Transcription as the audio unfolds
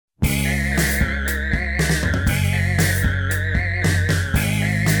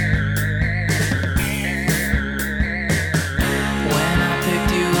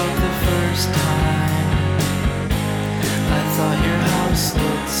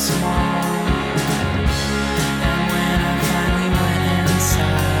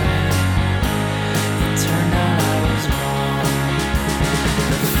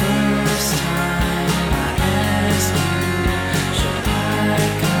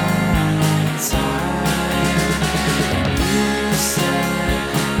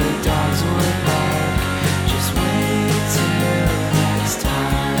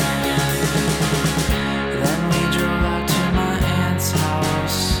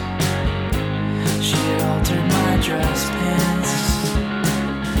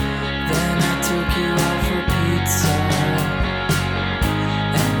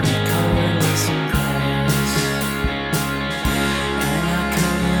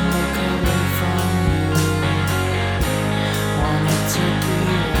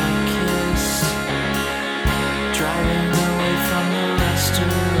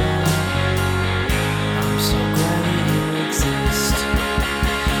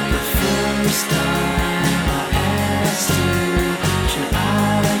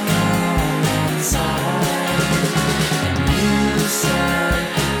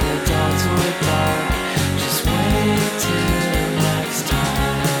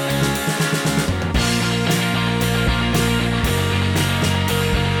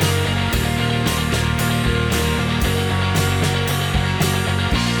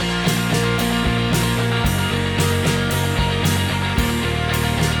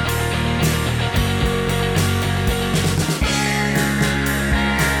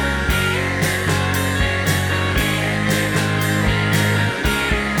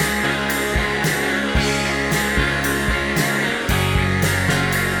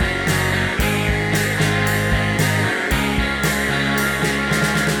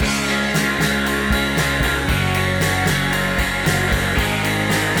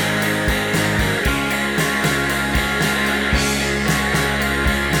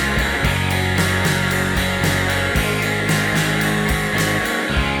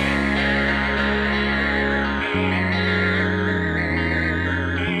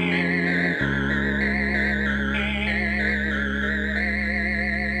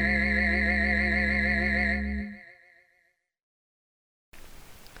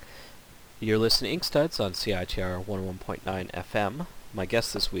You're listening to Ink Studs on CITR 101.9 FM. My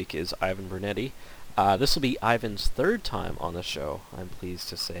guest this week is Ivan Bernetti. This will be Ivan's third time on the show, I'm pleased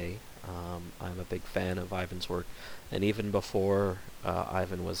to say. I'm a big fan of Ivan's work, and even before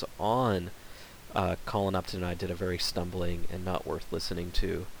Ivan was on, Colin Upton and I did a very stumbling and not worth listening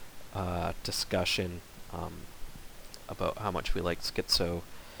to discussion about how much we liked Schizo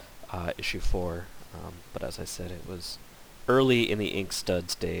issue 4. But as I said, it was early in the Ink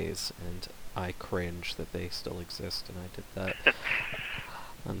Studs days, and I cringe that they still exist, and I did that.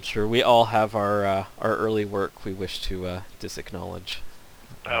 I'm sure we all have our early work we wish to disacknowledge.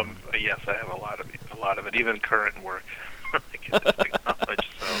 Yes, I have a lot of it, even current work. I can disacknowledge.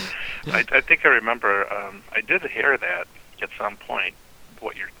 So I think I remember. I did hear that at some point.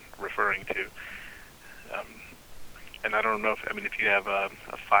 What you're referring to. And I don't know if you have a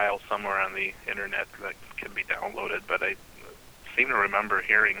file somewhere on the internet that can be downloaded, but I seem to remember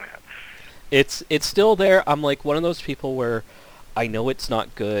hearing that. It's still there. I'm like one of those people where I know it's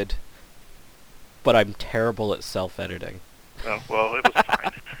not good, but I'm terrible at self-editing. Oh, well, it was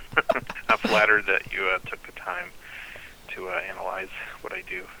fine. I'm flattered that you took the time to analyze what I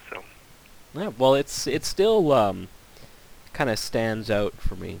do. So. Yeah, well, it's still kind of stands out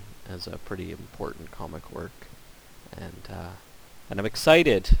for me as a pretty important comic work. And I'm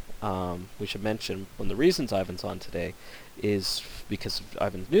excited. We should mention one of the reasons Ivan's on today is because of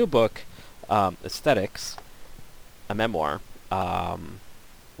Ivan's new book, Aesthetics, a memoir,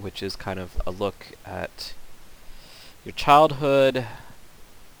 which is kind of a look at your childhood,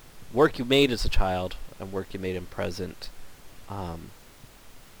 work you made as a child, and work you made in present. And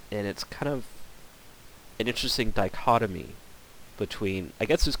it's kind of an interesting dichotomy between, I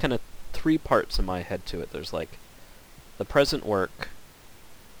guess there's kind of three parts in my head to it. There's like the present work,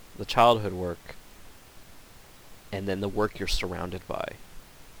 the childhood work, and then the work you're surrounded by,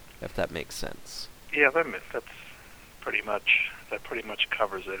 if that makes sense. Yeah, that's pretty much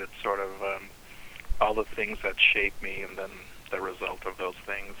covers it. It's sort of all the things that shape me, and then the result of those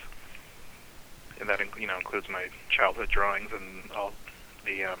things, and that includes my childhood drawings and all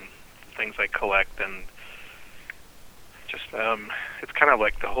the things I collect, and just it's kind of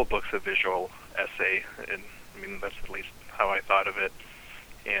like the whole book's a visual essay, and I mean, that's at least how I thought of it.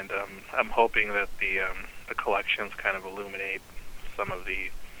 And I'm hoping that the collections kind of illuminate some of the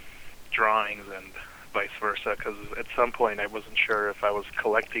drawings and vice versa, because at some point I wasn't sure if I was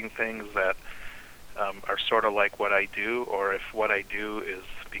collecting things that are sort of like what I do, or if what I do is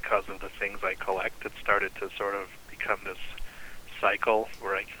because of the things I collect. It started to sort of become this cycle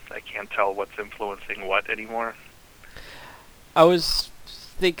where I can't tell what's influencing what anymore. I was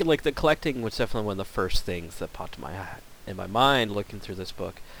thinking, like, the collecting was definitely one of the first things that popped in my mind looking through this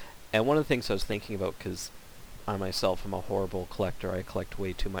book. And one of the things I was thinking about, because I myself am a horrible collector, I collect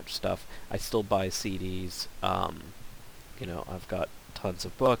way too much stuff. I still buy CDs. I've got tons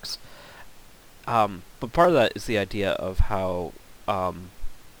of books. But part of that is the idea of how,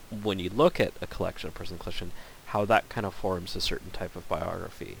 when you look at a collection, a personal collection, how that kind of forms a certain type of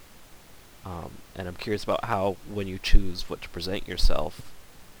biography. And I'm curious about how, when you choose what to present yourself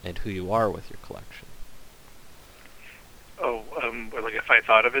and who you are with your collection. Oh, like if I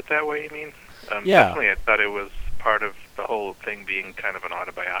thought of it that way, you mean? Yeah. Definitely I thought it was part of the whole thing being kind of an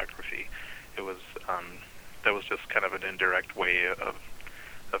autobiography. It was, that was just kind of an indirect way of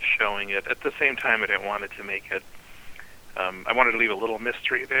showing it. At the same time, I didn't want it to make it I wanted to leave a little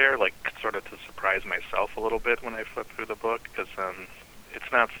mystery there, like sort of to surprise myself a little bit when I flip through the book, because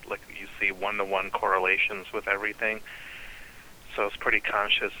it's not like you see one-to-one correlations with everything. So it's pretty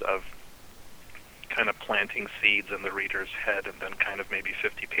conscious of kind of planting seeds in the reader's head, and then kind of maybe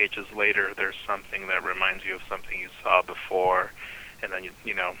 50 pages later, there's something that reminds you of something you saw before, and then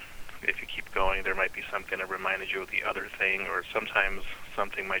you know, if you keep going, there might be something that reminded you of the other thing, or sometimes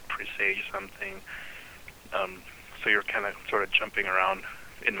something might presage something. So you're kind of sort of jumping around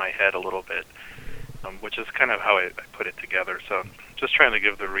in my head a little bit, which is kind of how I put it together. So just trying to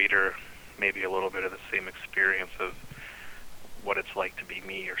give the reader maybe a little bit of the same experience of what it's like to be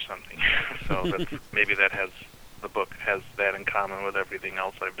me or something. So maybe the book has that in common with everything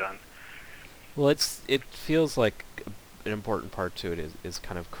else I've done. Well, it feels like an important part to it is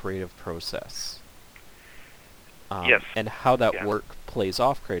kind of creative process. Yes. And how that work plays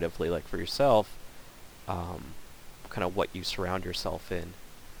off creatively, like for yourself, kind of what you surround yourself in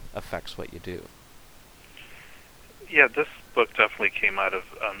affects what you do. Yeah, this book definitely came out of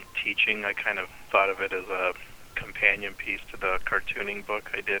teaching. I kind of thought of it as a companion piece to the cartooning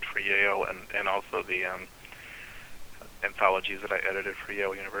book I did for Yale, and also the anthologies that I edited for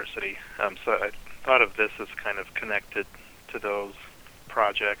Yale University. So I thought of this as kind of connected to those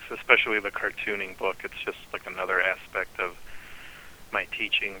projects, especially the cartooning book. It's just like another aspect of my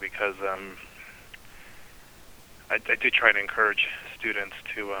teaching, because I do try to encourage students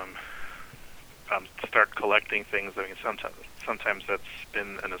to start collecting things. I mean, sometimes that's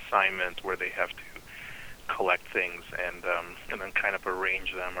been an assignment where they have to collect things and then kind of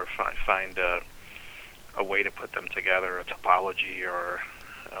arrange them or find a way to put them together, a topology or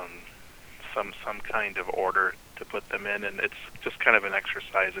some kind of order to put them in, and it's just kind of an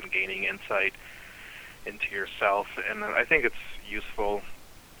exercise in gaining insight into yourself. And I think it's useful.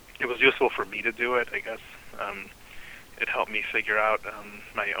 It was useful for me to do it, I guess. It helped me figure out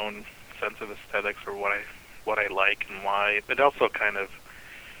my own sense of aesthetics, or what I like and why. But also kind of,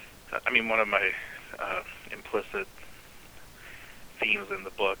 I mean, one of my implicit themes in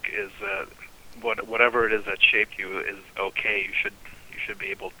the book is whatever it is that shaped you is okay. You should be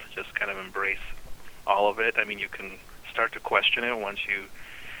able to just kind of embrace all of it. I mean, you can start to question it once you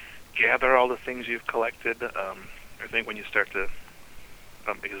gather all the things you've collected. I think when you start to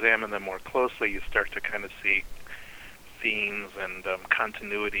examine them more closely, you start to kind of see themes and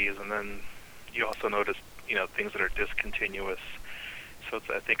continuities, and then you also notice, you know, things that are discontinuous. So it's,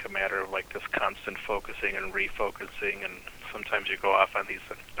 I think, a matter of like this constant focusing and refocusing, and sometimes you go off on these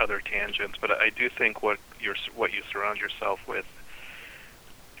other tangents. But I do think what you surround yourself with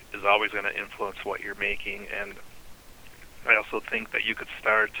is always going to influence what you're making, and I also think that you could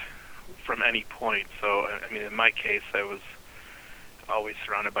start from any point. So, I mean, in my case, I was always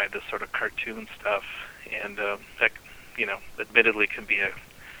surrounded by this sort of cartoon stuff, and that, you know, admittedly can be a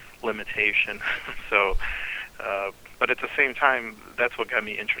limitation. So, but at the same time, that's what got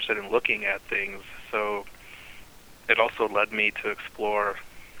me interested in looking at things. So it also led me to explore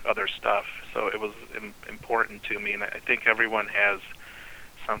other stuff. So it was important to me, and I think everyone has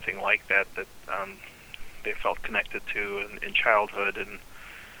something like that they felt connected to in childhood, and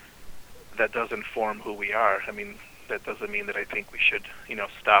that does inform who we are. I mean, that doesn't mean that I think we should, you know,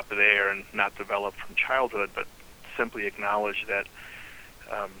 stop there and not develop from childhood, but simply acknowledge that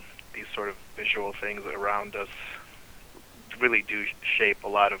these sort of visual things around us really do shape a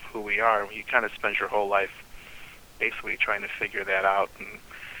lot of who we are. You kind of spend your whole life basically trying to figure that out and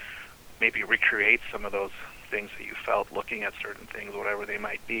maybe recreate some of those things that you felt looking at certain things, whatever they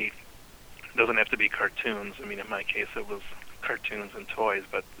might be. It doesn't have to be cartoons. I mean, in my case, it was cartoons and toys,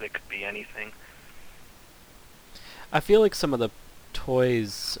 but they could be anything. I feel like some of the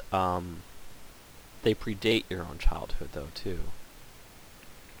toys, they predate your own childhood, though, too.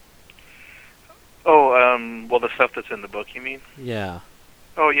 Oh, well, the stuff that's in the book, you mean? Yeah.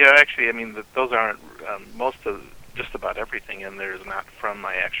 Oh, yeah, actually, I mean, those aren't, most of, just about everything in there is not from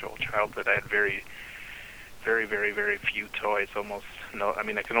my actual childhood. I had very, very, very, very few toys, almost no, I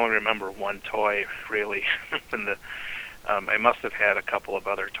mean, I can only remember one toy, really, and I must have had a couple of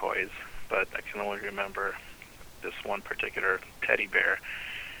other toys, but I can only remember this one particular teddy bear.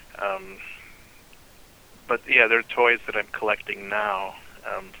 But yeah, they're toys that I'm collecting now,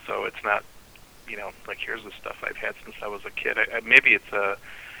 so it's not, you know, like here's the stuff I've had since I was a kid. Maybe it's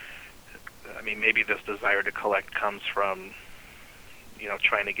maybe this desire to collect comes from, you know,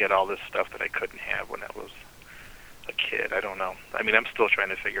 trying to get all this stuff that I couldn't have when I was a kid. I don't know. I mean, I'm still trying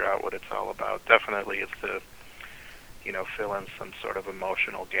to figure out what it's all about. Definitely it's to, you know, fill in some sort of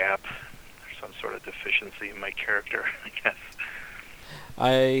emotional gap, or some sort of deficiency in my character, I guess.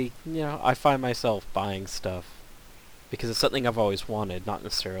 I find myself buying stuff because it's something I've always wanted, not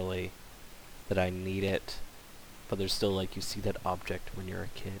necessarily that I need it, but there's still, like, you see that object when you're a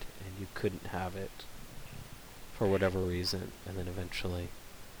kid and you couldn't have it for whatever reason, and then eventually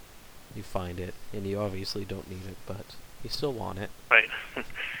you find it, and you obviously don't need it, but you still want it. Right.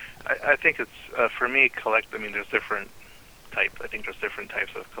 I think it's, for me, there's different types. I think there's different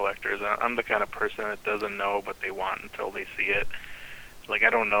types of collectors. I'm the kind of person that doesn't know what they want until they see it. Like, I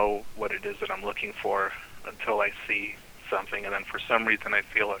don't know what it is that I'm looking for until I see something, and then for some reason I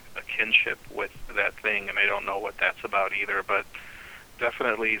feel a kinship with that thing, and I don't know what that's about either, but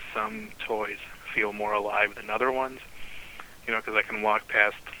definitely some toys feel more alive than other ones, because I can walk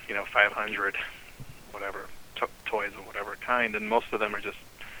past, 500, whatever, toys of whatever kind, and most of them are just,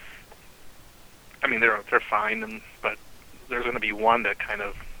 they're fine, but there's going to be one that kind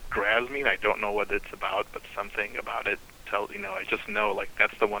of grabs me, and I don't know what it's about, but something about it tells, I just know, like,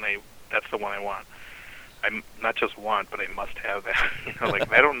 that's the one I want. I not just want, but I must have that.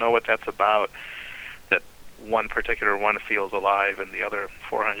 Like, I don't know what that's about, that one particular one feels alive and the other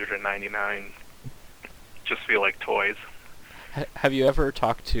 499 just feel like toys. Have you ever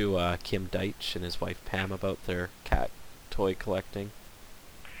talked to Kim Deitch and his wife Pam about their cat toy collecting?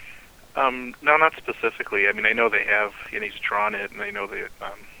 No, not specifically. I know they have, and he's drawn it, and I know they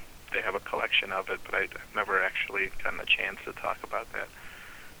have a collection of it, but I've never actually gotten a chance to talk about that.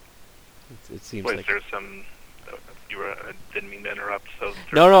 It seems Wait, like there's some. You were. I didn't mean to interrupt. So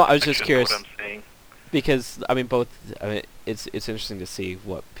no, I was just curious. What I'm saying. Because it's interesting to see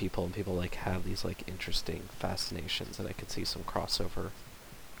what people like have these, like, interesting fascinations, and I could see some crossover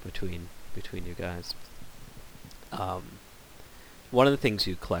between you guys. One of the things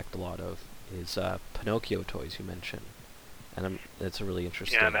you collect a lot of is Pinocchio toys, you mentioned, and it's a really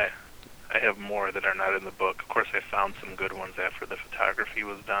interesting. Yeah, and I have more that are not in the book. Of course, I found some good ones after the photography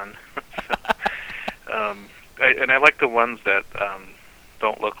was done. I like the ones that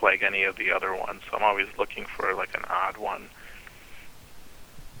don't look like any of the other ones, so I'm always looking for, like, an odd one.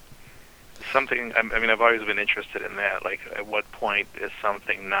 Something, I've always been interested in that, like, at what point is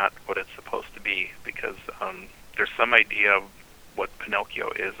something not what it's supposed to be, because there's some idea of what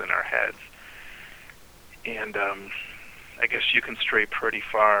Pinocchio is in our heads, and I guess you can stray pretty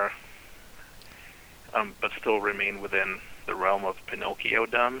far, but still remain within the realm of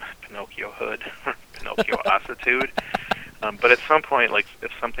Pinocchio-dom, Pinocchio-hood, Pinocchio-ossitude. But at some point, like,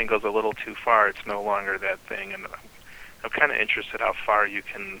 if something goes a little too far, it's no longer that thing, and I'm kind of interested how far you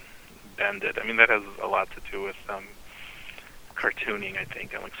can bend it. That has a lot to do with cartooning, I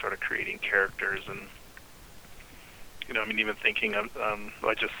think, and, like, sort of creating characters, and, even thinking of,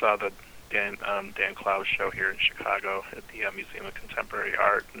 I just saw the Dan Clowes show here in Chicago at the Museum of Contemporary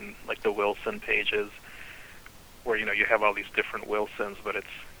Art, and, like, the Wilson pages, where, you have all these different Wilsons, but it's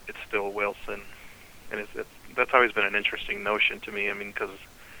still Wilson, and that's always been an interesting notion to me. Because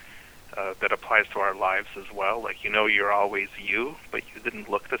that applies to our lives as well. Like, you're always you, but you didn't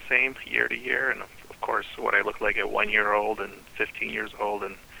look the same year to year, and of course, what I look like at 1 year old and 15 years old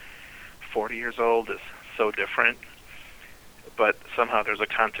and 40 years old is so different. But somehow there's a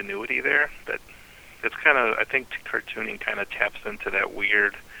continuity there that it's kind of, I think cartooning kind of taps into that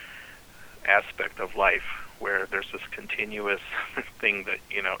weird aspect of life where there's this continuous thing that,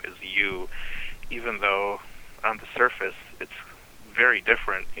 is you, even though on the surface it's very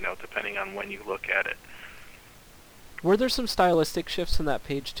different, depending on when you look at it. Were there some stylistic shifts in that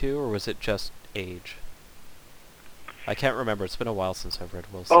page too, or was it just age? I can't remember. It's been a while since I've read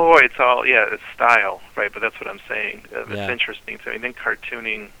Wilson. Oh, it's style, right? But that's what I'm saying. It's interesting. So I think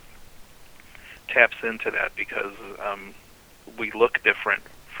cartooning taps into that because we look different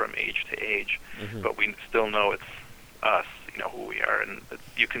from age to age, but we still know it's us, who we are. And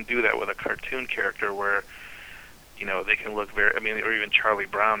you can do that with a cartoon character where, they can look very, or even Charlie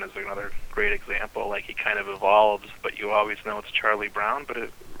Brown is another great example. Like, he kind of evolves, but you always know it's Charlie Brown. But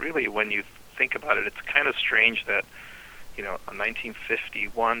it really, when you think about it, it's kind of strange that, a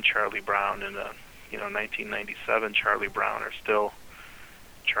 1951 Charlie Brown and a, 1997 Charlie Brown are still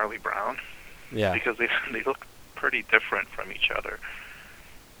Charlie Brown. Yeah. Because they look pretty different from each other.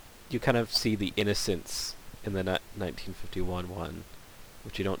 You kind of see the innocence in the 1951 one,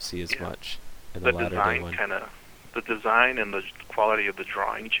 which you don't see as much in the latter day one. The design and the quality of the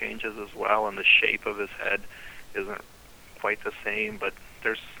drawing changes as well, and the shape of his head isn't quite the same, but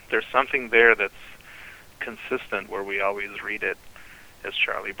there's something there that's consistent where we always read it as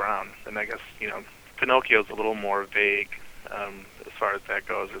Charlie Brown. And I guess, Pinocchio's a little more vague as far as that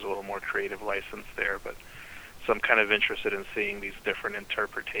goes. There's a little more creative license there, but so I'm kind of interested in seeing these different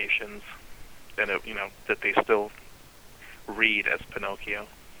interpretations and, that they still read as Pinocchio.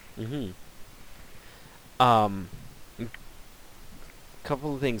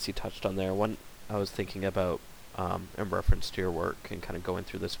 couple of things you touched on there. One, I was thinking about in reference to your work and kind of going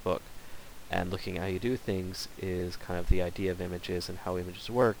through this book and looking at how you do things is kind of the idea of images and how images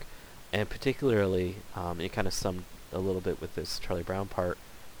work, and particularly, you kind of summed a little bit with this Charlie Brown part,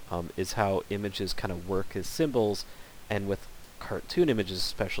 is how images kind of work as symbols, and with cartoon images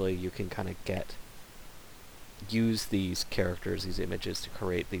especially, you can kind of use these characters, these images, to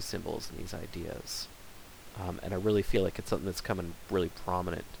create these symbols and these ideas. And I really feel like it's something that's coming really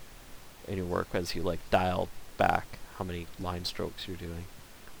prominent in your work as you dial back how many line strokes you're doing.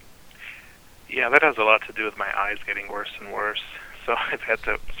 Yeah, that has a lot to do with my eyes getting worse and worse. So I've had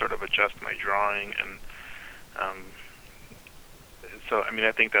to sort of adjust my drawing, and so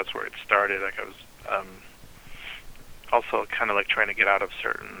I think that's where it started. I was also kind of trying to get out of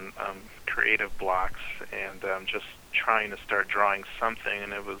certain creative blocks, and just trying to start drawing something.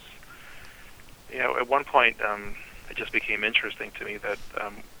 And it was, at one point, it just became interesting to me that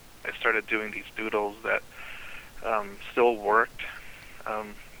I started doing these doodles that still worked,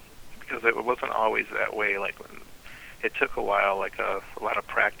 because it wasn't always that way. It took a while, a lot of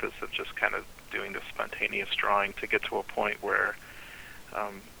practice of just kind of doing the spontaneous drawing to get to a point where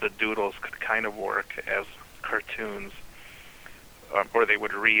the doodles could kind of work as cartoons, or they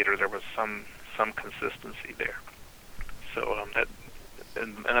would read, or there was some consistency there. So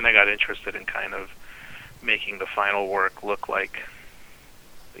and then I got interested in kind of making the final work look like,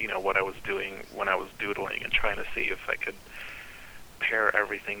 what I was doing when I was doodling, and trying to see if I could pare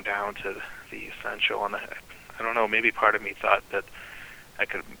everything down to the essential. And I don't know, maybe part of me thought that I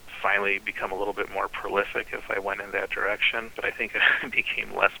could finally become a little bit more prolific if I went in that direction, but I think I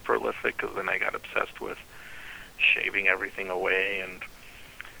became less prolific because then I got obsessed with shaving everything away, and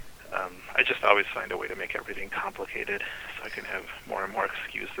I just always find a way to make everything complicated so I can have more and more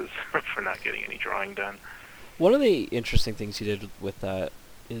excuses for not getting any drawing done. One of the interesting things you did with that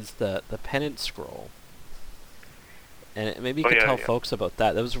is the pennant scroll. And maybe you could tell folks about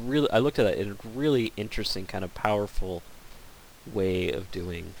that. That was really, I looked at it in a really interesting, kind of powerful way of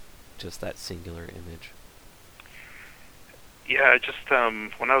doing just that singular image. Yeah, just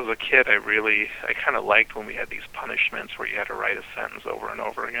when I was a kid, I kind of liked when we had these punishments where you had to write a sentence over and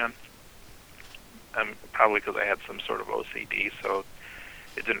over again. Probably because I had some sort of OCD, so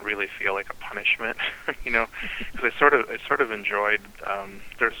it didn't really feel like a punishment, Because I sort of enjoyed.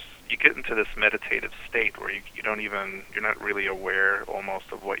 You get into this meditative state where you're not really aware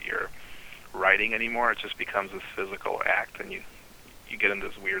almost of what you're writing anymore. It just becomes this physical act, and you get in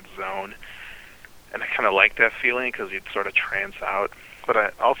this weird zone. And I kind of like that feeling because you'd sort of trance out. But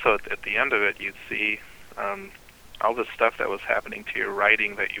I also, at the end of it, you'd see all the stuff that was happening to your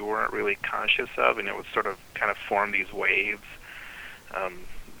writing that you weren't really conscious of, and it would sort of kind of form these waves.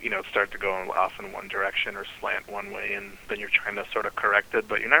 Start to go off in one direction or slant one way, and then you're trying to sort of correct it,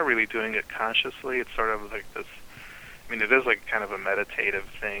 but you're not really doing it consciously. It's sort of like this, it is like kind of a meditative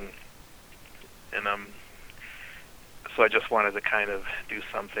thing. And so I just wanted to kind of do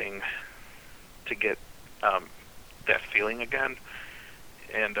something to get that feeling again.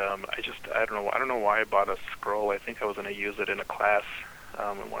 And I don't know why I bought a scroll. I think I was going to use it in a class,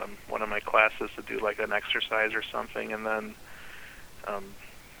 in one of my classes, to do like an exercise or something, and then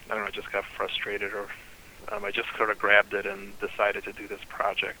I don't know, I just got frustrated, or I just sort of grabbed it and decided to do this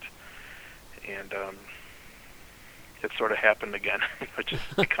project. And it sort of happened again. It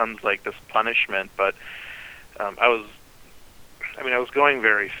just becomes like this punishment. But I was going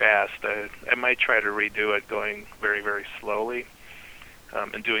very fast. I might try to redo it going very, very slowly,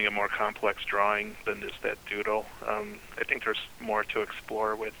 and doing a more complex drawing than just that doodle. I think there's more to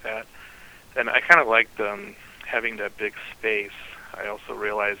explore with that. And I kind of liked having that big space. I also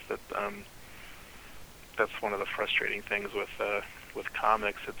realized that that's one of the frustrating things with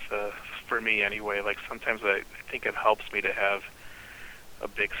comics. It's for me anyway. Like sometimes I think it helps me to have a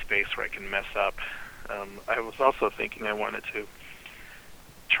big space where I can mess up. I was also thinking I wanted to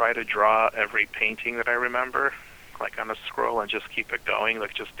try to draw every painting that I remember, like on a scroll, and just keep it going.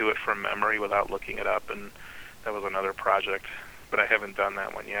 Like just do it from memory without looking it up. And that was another project, but I haven't done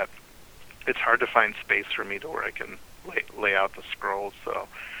that one yet. It's hard to find space for me to where I can lay out the scrolls, so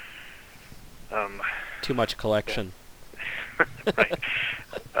too much collection. Yeah. Right.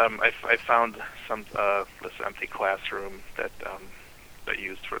 I found this empty classroom that I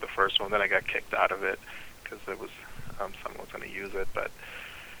used for the first one. Then I got kicked out of it because it was someone was going to use it. But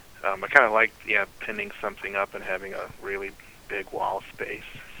I kind of liked pinning something up and having a really big wall space.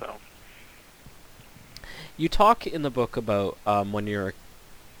 So you talk in the book about when you're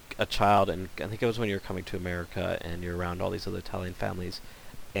a child, and I think it was when you were coming to America and you're around all these other Italian families,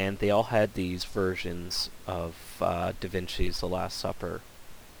 and they all had these versions of Da Vinci's The Last Supper.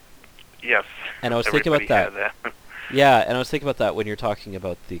 Yes. And I was thinking about Everybody that. had that. Yeah, and I was thinking about that when you're talking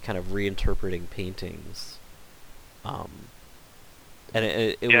about the kind of reinterpreting paintings. And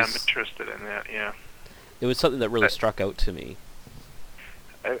it Yeah, was... I'm interested in that, yeah. It was something that really struck out to me.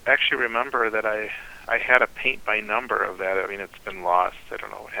 I actually remember that I had a paint by number of that. I mean, it's been lost. I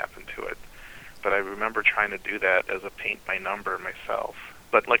don't know what happened to it. But I remember trying to do that as a paint by number myself.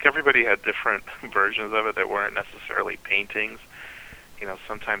 But like everybody had different versions of it that weren't necessarily paintings. You know,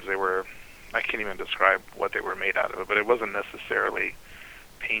 sometimes they were, I can't even describe what they were made out of, but it wasn't necessarily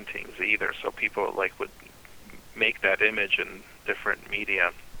paintings either. So people like would make that image in different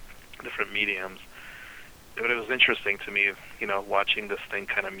mediums. But it was interesting to me, you know, watching this thing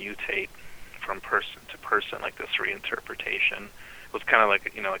kind of mutate from person to person, like this reinterpretation. It was kind of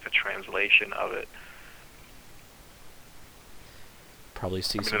like, you know, like a translation of it. Probably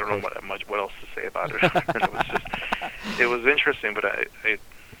see I mean, some I don't know what else to say about it. It was interesting, but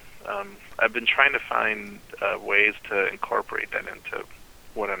I've been trying to find ways to incorporate that into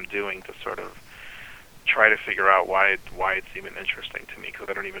what I'm doing to sort of try to figure out why it's even interesting to me, because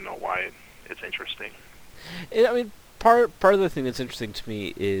I don't even know why it's interesting. I mean, part of the thing that's interesting to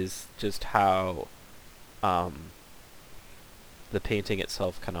me is just how the painting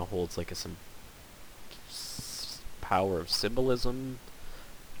itself kind of holds like some power of symbolism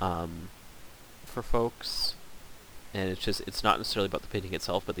for folks, and it's not necessarily about the painting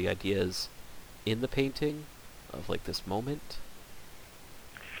itself, but the ideas in the painting of like this moment.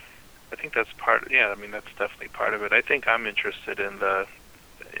 I think that's I mean, that's definitely part of it. I think I'm interested in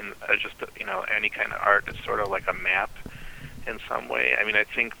just, you know, any kind of art is sort of like a map in some way. I mean, I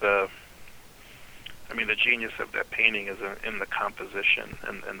think the genius of that painting is in the composition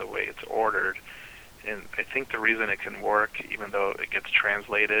and the way it's ordered. And I think the reason it can work, even though it gets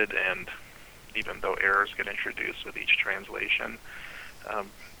translated and even though errors get introduced with each translation,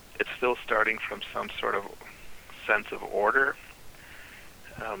 it's still starting from some sort of sense of order.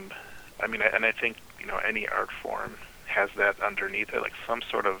 I mean, and I think, you know, any art form has that underneath it, like some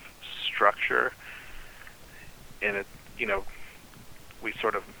sort of structure. And it, you know, we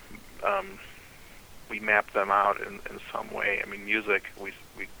sort of we map them out in some way. I mean, music, we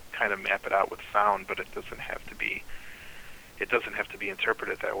kind of map it out with sound, but it doesn't have to be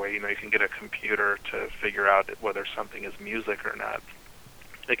interpreted that way. You know, you can get a computer to figure out whether something is music or not.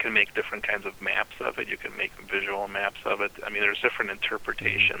 It can make different kinds of maps of it. You can make visual maps of it. I mean, there's different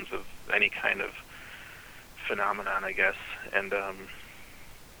interpretations of any kind of phenomenon, I guess. And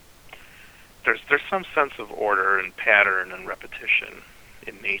there's some sense of order and pattern and repetition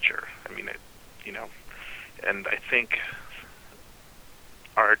in nature. I mean, you know, and I think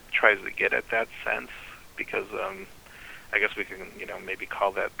art tries to get at that sense because I guess we can, you know, maybe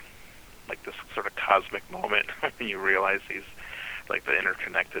call that like this sort of cosmic moment when you realize like the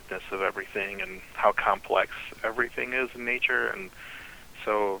interconnectedness of everything and how complex everything is in nature. And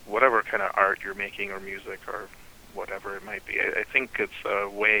so whatever kind of art you're making or music or whatever it might be, I think it's a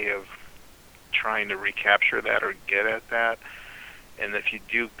way of trying to recapture that or get at that. And if you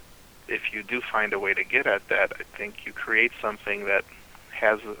do find a way to get at that, I think you create something that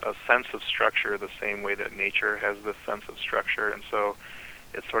has a sense of structure the same way that nature has this sense of structure. And so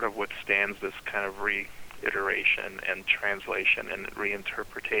it sort of withstands this kind of reiteration and translation and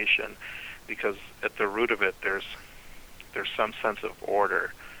reinterpretation, because at the root of it there's some sense of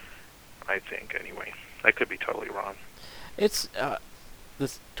order, I think, anyway. I could be totally wrong. It's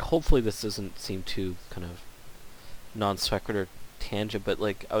this. Hopefully this doesn't seem too kind of non sequitur tangent, but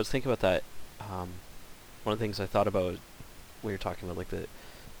like I was thinking about that. One of the things I thought about when you're talking about like the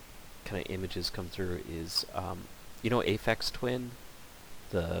kind of images come through is you know Aphex Twin,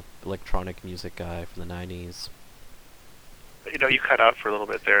 the electronic music guy from the 90s. You know, you cut out for a little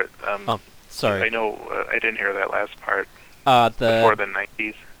bit there. Sorry. I know I didn't hear that last part. Before the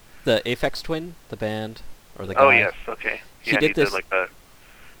 90s. The Aphex Twin, the band, or the guy. Oh yes, okay. He did like the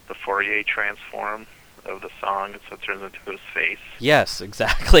Fourier transform of the song, so it turns into his face. Yes,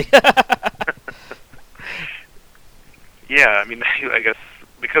 exactly. Yeah, I mean, I guess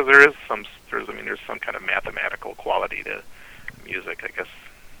because there's some kind of mathematical quality to music. I guess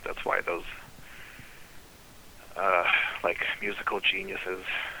that's why those like musical geniuses,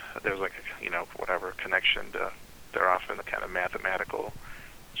 there's like a, you know, whatever connection to, they're often the kind of mathematical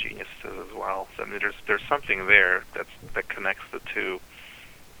geniuses as well. So I mean, there's something there that connects the two.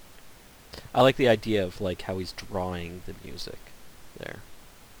 I like the idea of like how he's drawing the music there.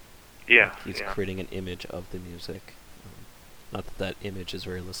 Yeah, like he's creating an image of the music. Not that image is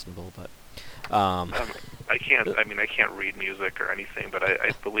very listenable, but I I can't. I mean, I can't read music or anything, but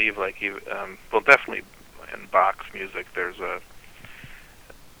I believe like you. Well, definitely in Bach's music, there's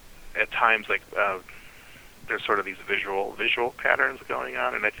at times like there's sort of these visual patterns going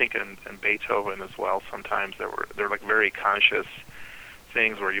on, and I think in Beethoven as well. Sometimes they're like very conscious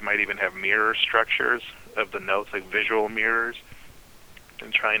things where you might even have mirror structures of the notes, like visual mirrors,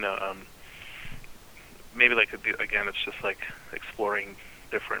 and trying to maybe like again, it's just like exploring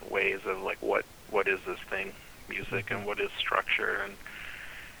different ways of like what is this thing, music, and what is structure, and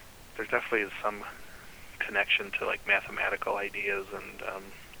there definitely is some connection to like mathematical ideas and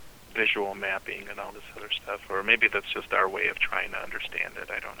visual mapping and all this other stuff, or maybe that's just our way of trying to understand it.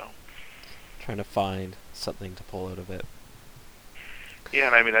 I don't know. Trying to find something to pull out of it. Yeah,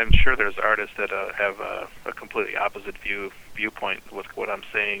 and I mean, I'm sure there's artists that have a completely opposite viewpoint with what I'm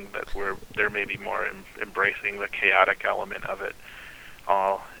saying, that they're maybe more embracing the chaotic element of it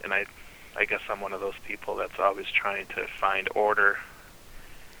all, and I guess I'm one of those people that's always trying to find order.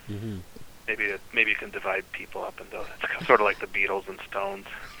 Mm-hmm. Maybe you can divide people up into it's sort of like the Beatles and Stones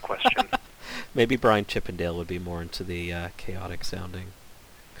question. Maybe Brian Chippendale would be more into the chaotic sounding.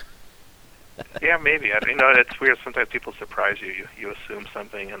 Yeah, maybe. It's weird. Sometimes people surprise you. You assume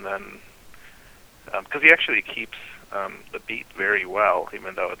something, and then because he actually keeps the beat very well,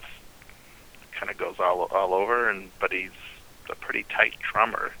 even though it's kind of goes all over. But he's a pretty tight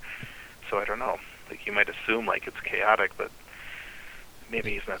drummer, so I don't know. Like you might assume like it's chaotic, but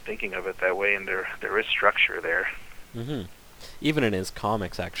maybe he's not thinking of it that way, and there is structure there. Mm-hmm. Even in his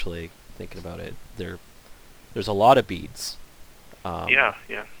comics, actually, thinking about it, there's a lot of beats. Yeah.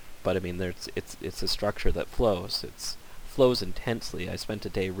 But I mean, it's a structure that flows. It flows intensely. I spent a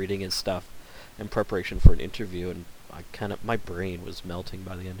day reading his stuff in preparation for an interview, and my brain was melting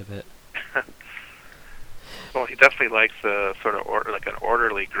by the end of it. Well, he definitely likes a sort of like an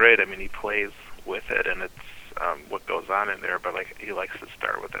orderly grid. I mean, he plays with it, and it's what goes on in there. But like he likes to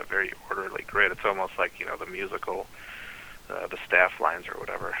start with a very orderly grid. It's almost like the musical, the staff lines or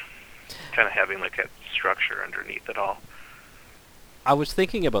whatever, kind of having like a structure underneath it all. I was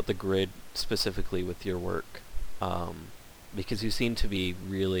thinking about the grid specifically with your work, because you seem to be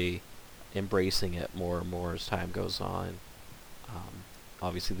really embracing it more and more as time goes on.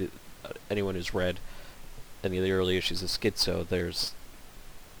 Obviously, anyone who's read any of the early issues of Schizo,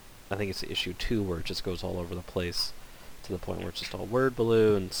 I think it's issue 2 where it just goes all over the place to the point where it's just all word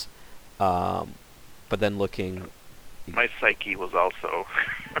balloons. But then looking... My psyche was also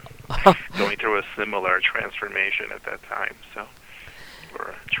going through a similar transformation at that time, so...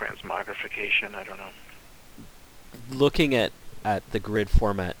 or transmogrification, I don't know. Looking at the grid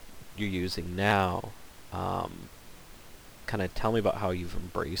format you're using now, kind of tell me about how you've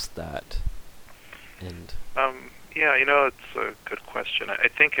embraced that. And yeah, it's a good question. I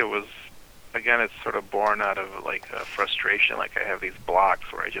think it was, again, it's sort of born out of like a frustration. Like I have these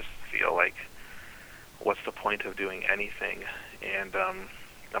blocks where I just feel like, what's the point of doing anything? And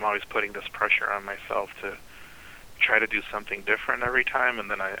I'm always putting this pressure on myself to try to do something different every time, and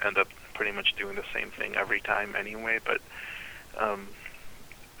then I end up pretty much doing the same thing every time anyway. But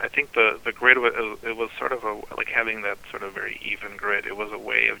I think the grid it was sort of like having that sort of very even grid. It was a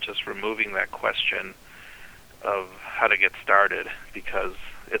way of just removing that question of how to get started, because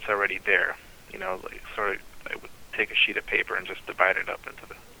it's already there. Like sort of I would take a sheet of paper and just divide it up into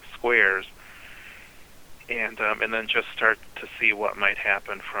the squares, and then just start to see what might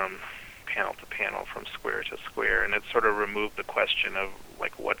happen from panel to panel, from square to square, and it sort of removed the question of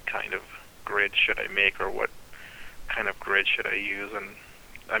like what kind of grid should I make, or what kind of grid should I use. And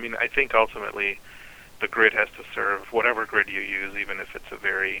I mean, I think ultimately the grid has to serve whatever grid you use, even if it's a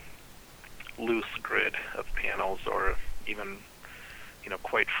very loose grid of panels, or even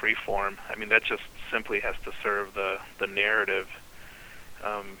quite free form. I mean, that just simply has to serve the narrative.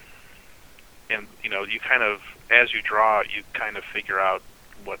 And you kind of, as you draw, you kind of figure out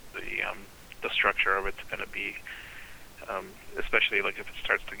what the structure of it's going to be, especially like if it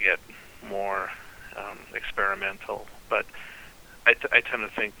starts to get more experimental. But I tend to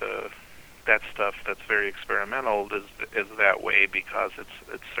think that stuff that's very experimental is that way because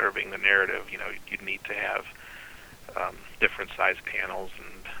it's serving the narrative. You'd need to have different size panels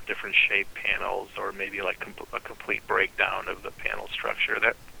and different shape panels, or maybe like a complete breakdown of the panel structure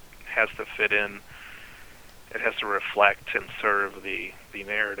that has to fit in. It has to reflect and serve the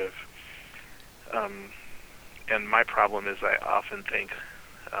narrative. And my problem is I often think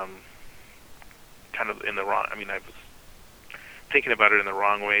kind of in the wrong... I mean, I was thinking about it in the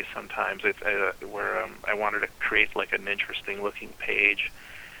wrong way sometimes, where I wanted to create like an interesting looking page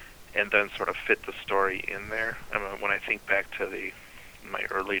and then sort of fit the story in there. I mean, when I think back to the my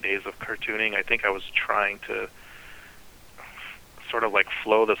early days of cartooning. I think I was trying to sort of like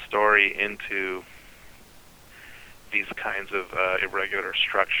flow the story into these kinds of irregular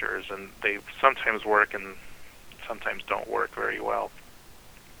structures, and they sometimes work and sometimes don't work very well.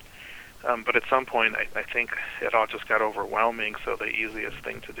 But at some point, I think it all just got overwhelming, so the easiest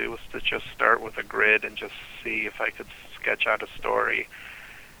thing to do was to just start with a grid and just see if I could sketch out a story.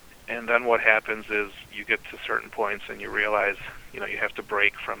 And then what happens is you get to certain points and you realize, you have to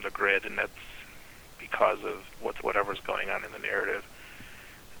break from the grid, and that's because of whatever's going on in the narrative.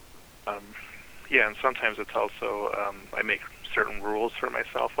 And sometimes it's also, I make certain rules for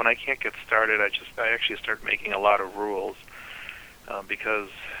myself. When I can't get started, I actually start making a lot of rules, because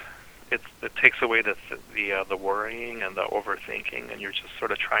it takes away the worrying and the overthinking, and you're just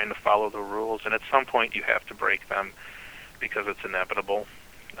sort of trying to follow the rules. And at some point, you have to break them because it's inevitable.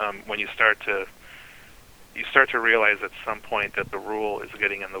 When you start to realize at some point that the rule is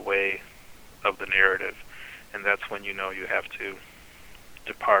getting in the way of the narrative, and that's when you have to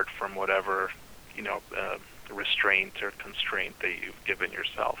depart from whatever restraint or constraint that you've given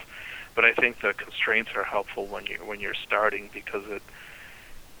yourself. But I think the constraints are helpful when you're starting, because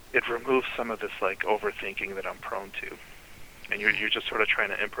it removes some of this like overthinking that I'm prone to, and you're just sort of trying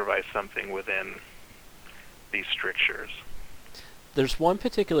to improvise something within these strictures. There's one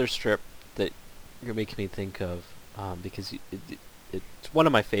particular strip that you're making me think of, because it's one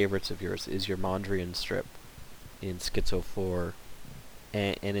of my favorites of yours, is your Mondrian strip in Schizo 4,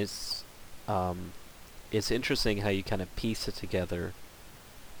 and it's interesting how you kind of piece it together,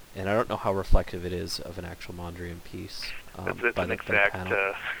 and I don't know how reflective it is of an actual Mondrian piece. It's an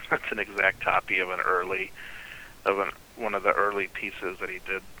exact copy of one of the early pieces that he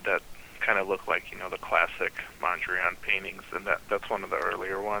did that kind of look like the classic Mondrian paintings, and that's one of the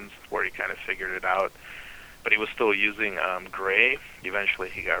earlier ones where he kind of figured it out. But he was still using gray. Eventually,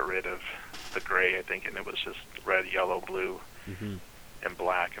 he got rid of the gray, I think, and it was just red, yellow, blue, and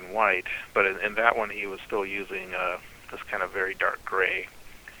black and white. But in that one, he was still using this kind of very dark gray.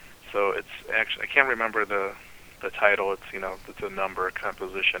 So it's actually, I can't remember the title. It's it's a number, a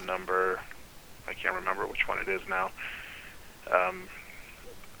composition number. I can't remember which one it is now.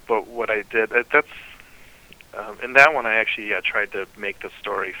 But what I did, in that one, I actually tried to make the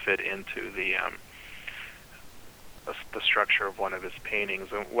story fit into the structure of one of his paintings.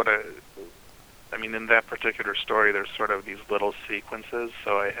 And in that particular story, there's sort of these little sequences.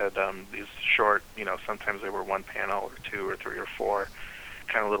 So I had these short, sometimes they were one panel or two or three or four,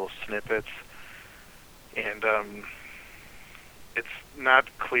 kind of little snippets. And it's not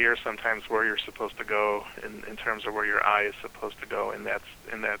clear sometimes where you're supposed to go in terms of where your eye is supposed to go in that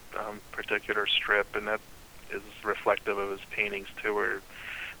particular strip, and that is reflective of his paintings too, where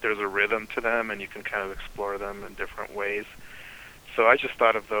there's a rhythm to them and you can kind of explore them in different ways. So I just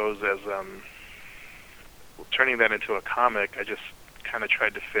thought of those as turning that into a comic. I just kind of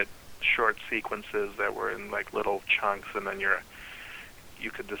tried to fit short sequences that were in like little chunks, and then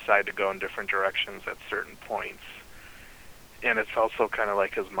you could decide to go in different directions at certain points. And it's also kind of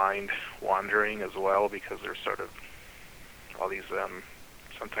like his mind wandering as well, because there's sort of all these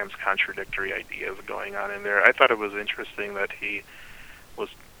sometimes contradictory ideas going on in there. I thought it was interesting that he was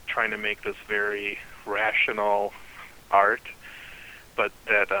trying to make this very rational art, but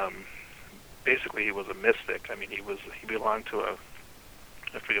that basically he was a mystic. He belonged to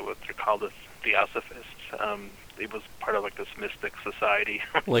I forget what they're called, the Theosophists. He was part of like this mystic society.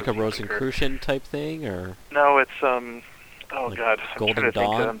 Like a Rosicrucian type thing, or? No, it's like God, Golden I'm trying to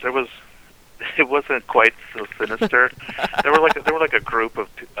Dawn? think. It wasn't quite so sinister. There were like a group of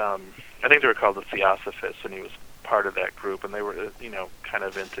I think they were called the Theosophists, and he was part of that group, and they were kind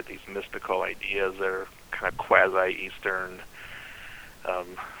of into these mystical ideas. They're kind of quasi-Eastern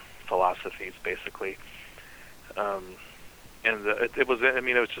philosophies, basically. And it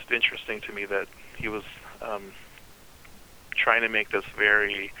was just interesting to me that he was trying to make this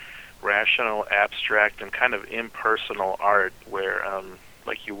very rational, abstract, and kind of impersonal art where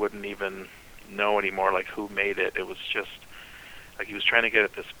like you wouldn't even know anymore like who made it. It was just like he was trying to get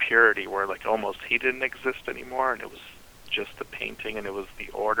at this purity where like almost he didn't exist anymore, and it was just the painting, and it was the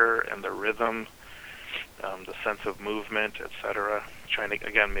order and the rhythm, the sense of movement, etc. Trying to,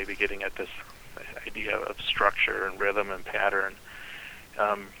 again, maybe getting at this idea of structure and rhythm and pattern.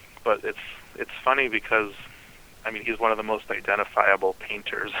 But it's funny because he's one of the most identifiable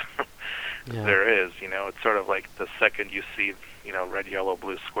painters there is. It's sort of like the second you see, red, yellow,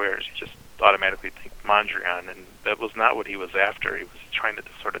 blue squares, you just automatically think Mondrian, and that was not what he was after. He was trying to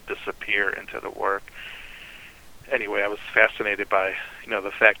sort of disappear into the work. Anyway, I was fascinated by,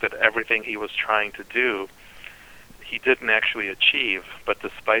 the fact that everything he was trying to do, he didn't actually achieve. But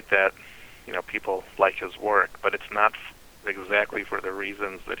despite that, people like his work, but it's not exactly for the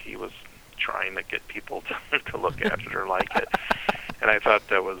reasons that he was trying to get people to look at it or like it. And I thought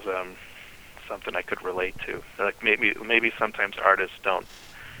that was something I could relate to. Like maybe sometimes artists don't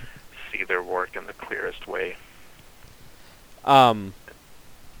see their work in the clearest way. I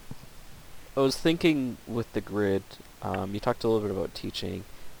was thinking with the grid, you talked a little bit about teaching,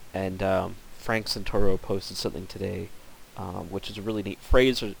 and Frank Santoro posted something today, which is a really neat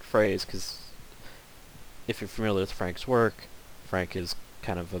phrase, because if you're familiar with Frank's work, Frank is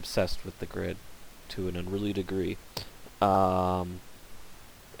kind of obsessed with the grid to an unruly degree. And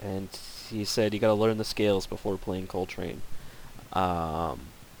he said you got to learn the scales before playing Coltrane. And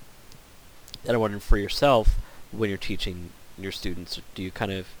I wondered for yourself, when you're teaching your students, do you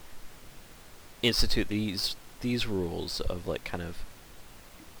kind of institute these rules of like kind of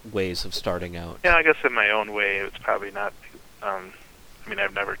ways of starting out? Yeah, I guess in my own way, it's probably not.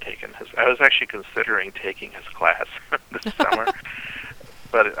 I've never taken his. I was actually considering taking his class this summer,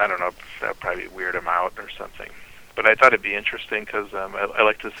 but I don't know. That'd probably weird him out or something. But I thought it'd be interesting because I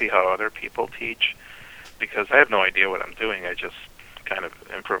like to see how other people teach, because I have no idea what I'm doing. I just kind of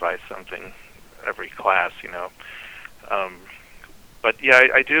improvise something every class, But yeah,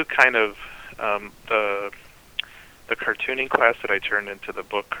 I do kind of the cartooning class that I turned into the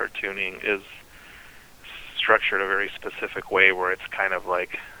book cartooning is structured a very specific way where it's kind of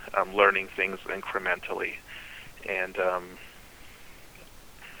like learning things incrementally, and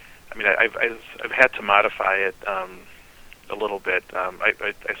I've had to modify it a little bit. I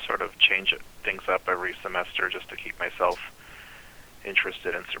sort of change things up every semester just to keep myself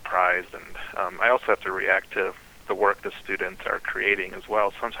interested and surprised, and I also have to react to the work the students are creating as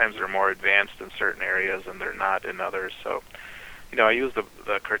well. Sometimes they're more advanced in certain areas and they're not in others. So, I use the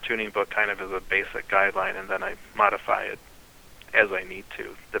cartooning book kind of as a basic guideline, and then I modify it as I need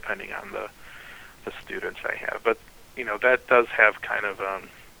to, depending on the students I have. But, that does have kind of a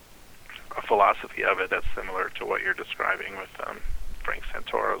philosophy of it that's similar to what you're describing with Frank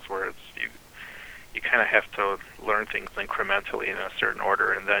Santoro's, where it's you kind of have to learn things incrementally in a certain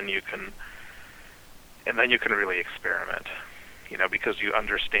order, and then you can really experiment, because you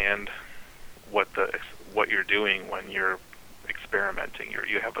understand what you're doing when you're experimenting.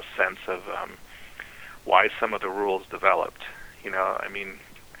 You have a sense of why some of the rules developed.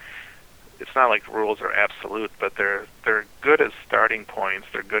 It's not like rules are absolute, but they're good as starting points.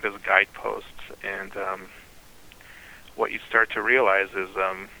 They're good as guideposts, and what you start to realize is,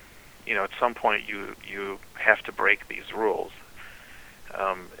 at some point you have to break these rules,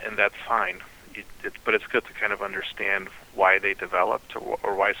 and that's fine. But it's good to kind of understand why they developed,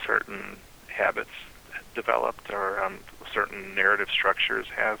 or why certain habits developed, or certain narrative structures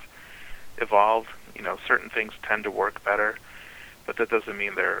have evolved. Certain things tend to work better, but that doesn't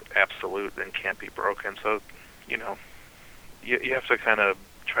mean they're absolute and can't be broken. So, you have to kind of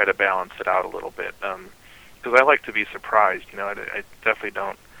try to balance it out a little bit. Because I like to be surprised. I definitely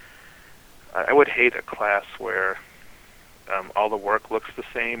don't. I would hate a class where all the work looks the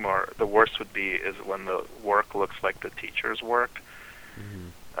same, or the worst would be is when the work looks like the teacher's work.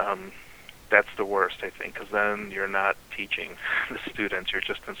 Mm-hmm. That's the worst, I think, because then you're not teaching the students, you're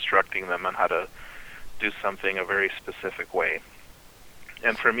just instructing them on how to do something a very specific way.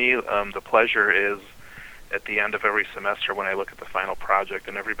 And for me, the pleasure is at the end of every semester when I look at the final project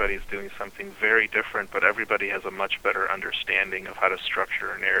and everybody's doing something very different, but everybody has a much better understanding of how to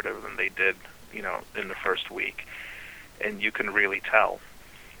structure a narrative than they did, in the first week. And you can really tell,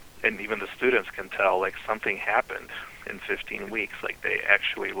 and even the students can tell, like something happened in 15 weeks, like they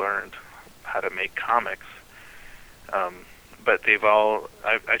actually learned how to make comics. But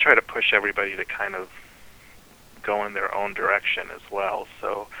I try to push everybody to kind of go in their own direction as well.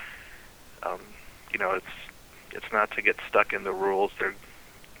 So, it's not to get stuck in the rules.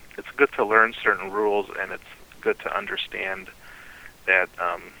 It's good to learn certain rules, and it's good to understand that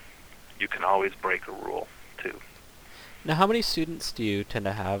you can always break a rule too. Now, how many students do you tend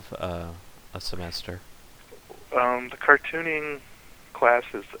to have a semester? The cartooning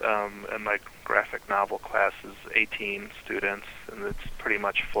classes and my graphic novel class is 18 students, and it's pretty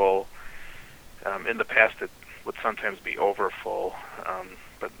much full. In the past, it would sometimes be over full,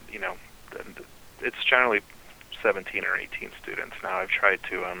 but it's generally 17 or 18 students now. I've tried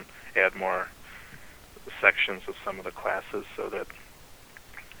to add more sections of some of the classes so that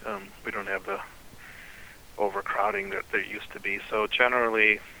we don't have the overcrowding that there used to be. So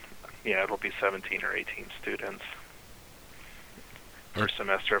generally, it'll be 17 or 18 students per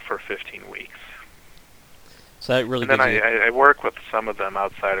semester for 15 weeks. So that really And then gives you... I work with some of them I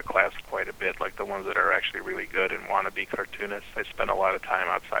work with some of them outside of class quite a bit, like the ones that are actually really good and want to be cartoonists. I spend a lot of time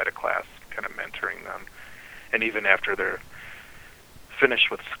outside of class kind of mentoring them. And even after they're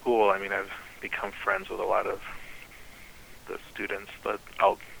finished with school, I mean, I've become friends with a lot of the students that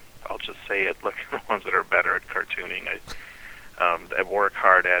I'll just say it, like the ones that are better at cartooning. I work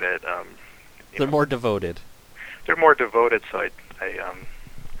hard at it. They're more devoted. They're more devoted, so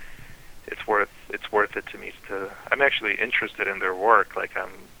it's worth it to me to. I'm actually interested in their work. Like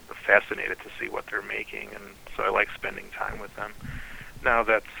I'm fascinated to see what they're making, and so I like spending time with them. Now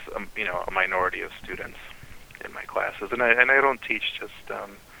that's a minority of students in my classes, and I don't teach just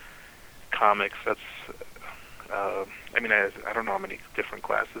comics. That's I don't know how many different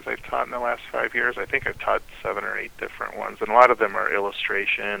classes I've taught in the last 5 years. I think I've taught 7 or 8 different ones, and a lot of them are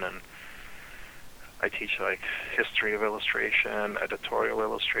illustration, and I teach like history of illustration, editorial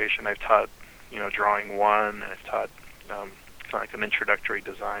illustration. I've taught, drawing 1, and I've taught like an introductory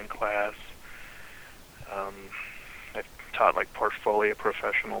design class. I've taught like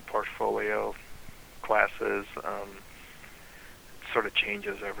professional portfolio classes. It sort of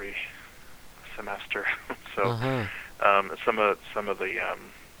changes every semester. So some of the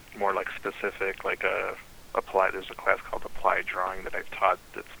more like specific, like there's a class called applied drawing that I've taught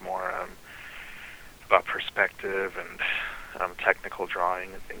that's more about perspective and technical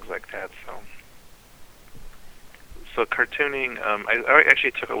drawing and things like that. So cartooning, I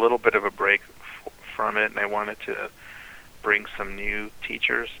actually took a little bit of a break from it, and I wanted to bring some new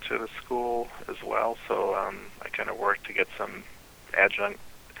teachers to the school as well. So I kind of worked to get some adjunct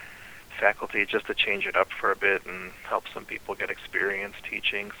faculty just to change it up for a bit and help some people get experience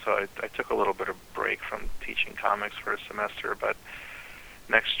teaching. So I took a little bit of break from teaching comics for a semester, but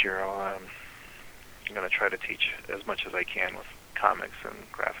next year I'm going to try to teach as much as I can with comics and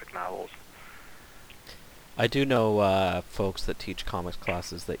graphic novels. I do know folks that teach comics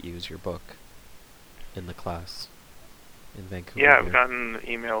classes that use your book in the class in Vancouver. Yeah, I've gotten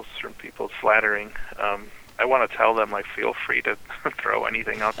emails from people. It's flattering. I want to tell them, like, feel free to throw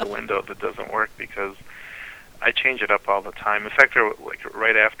anything out the window that doesn't work, because I change it up all the time. In fact, like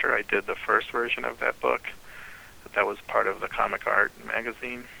right after I did the first version of that book, that was part of the Comic Art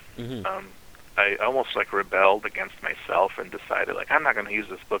magazine. Mm-hmm. I almost like rebelled against myself and decided, like, I'm not going to use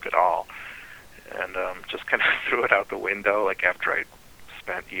this book at all, and just kind of threw it out the window. Like after I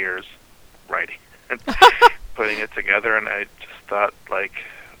spent years writing and putting it together, and I just thought, like,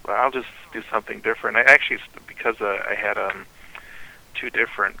 well, I'll just do something different. I actually, because I had 2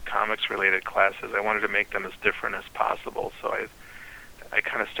 different comics-related classes, I wanted to make them as different as possible. So I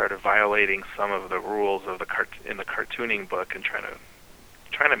kind of started violating some of the rules of in the cartooning book and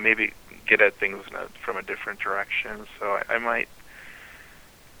trying to maybe get at things from a different direction. So I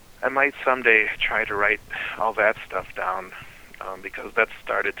might someday try to write all that stuff down, because that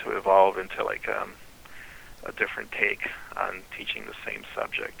started to evolve into like a different take on teaching the same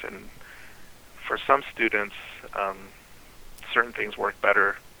subject. And for some students, certain things work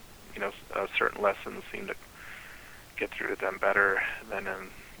better. Certain lessons seem to get through to them better than in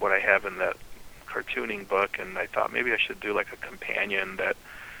what I have in that cartooning book. And I thought maybe I should do like a companion that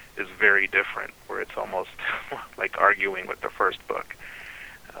is very different, where it's almost like arguing with the first book.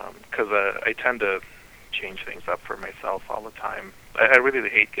 Because I tend to change things up for myself all the time. I really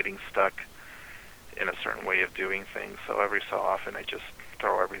hate getting stuck in a certain way of doing things, so every so often I just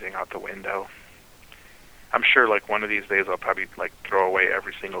throw everything out the window. I'm sure like one of these days I'll probably like throw away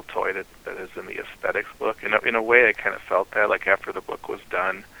every single toy that is in the aesthetics book. In a way I kind of felt that, like after the book was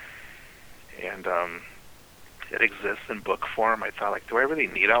done and it exists in book form, I thought, like, do I really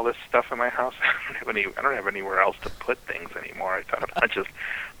need all this stuff in my house? I don't have anywhere else to put things anymore. I thought about just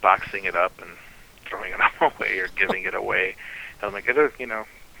boxing it up and throwing it all away or giving it away. And I'm like,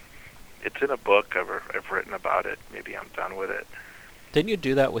 it's in a book. I've written about it. Maybe I'm done with it. Didn't you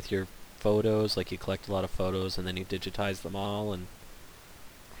do that with your photos? Like you collect a lot of photos and then you digitize them all and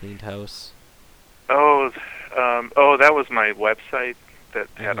cleaned house? Oh, that was my website that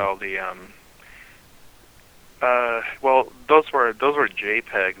had all the well, those were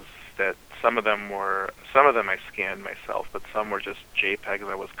JPEGs. That some of them I scanned myself, but some were just JPEGs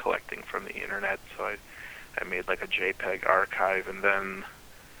I was collecting from the internet. So I made like a JPEG archive, and then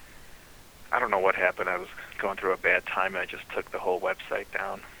I don't know what happened. I was going through a bad time, and I just took the whole website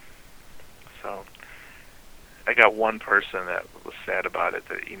down. So I got one person that was sad about it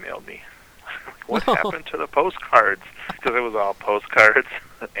that emailed me. What happened to the postcards? Because it was all postcards,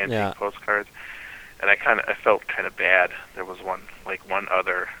 antique postcards. And I felt kind of bad. There was one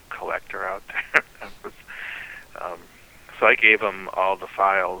other collector out there. So I gave him all the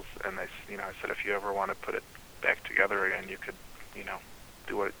files, and I said, if you ever want to put it back together again, you could, you know,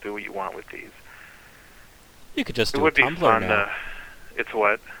 do what you want with these. You could just It do a would be Tumblr fun. now. It's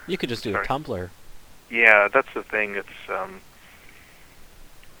what? You could just do Sorry. a Tumblr. Yeah, that's the thing. It's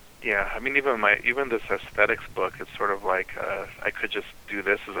yeah. I mean, even this aesthetics book, it's sort of like I could just do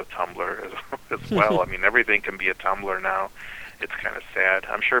this as a Tumblr as well. I mean, everything can be a Tumblr now. It's kind of sad.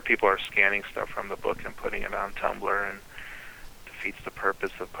 I'm sure people are scanning stuff from the book and putting it on Tumblr, and defeats the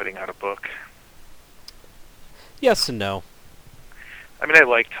purpose of putting out a book. Yes and no. I mean, I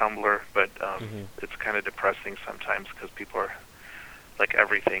like Tumblr, but it's kind of depressing sometimes because people are like,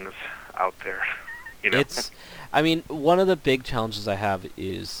 everything's out there. You know? I mean, one of the big challenges I have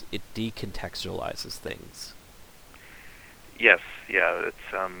is it decontextualizes things. Yes, yeah.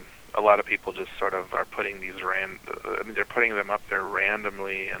 It's a lot of people just sort of are putting these I mean, they're putting them up there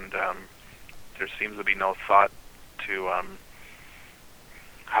randomly, and there seems to be no thought to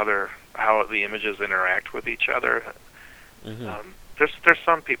how the images interact with each other. There's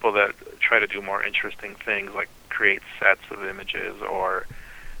some people that try to do more interesting things, like create sets of images or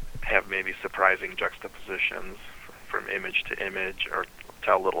have maybe surprising juxtapositions from image to image, or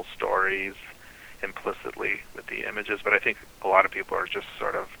tell little stories implicitly with the images. But I think a lot of people are just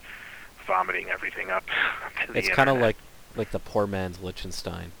sort of vomiting everything up to the It's kind of internet. like the poor man's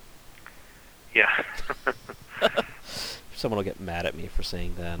Liechtenstein. Yeah. Someone will get mad at me for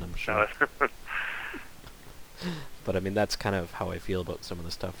saying that, I'm sure. But I mean, that's kind of how I feel about some of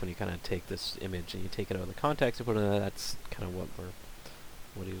the stuff when you kind of take this image and you take it out of the context and put it in. That's kind of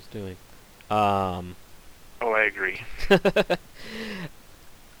what he was doing. Oh, I agree.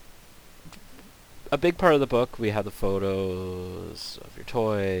 A big part of the book, we have the photos of your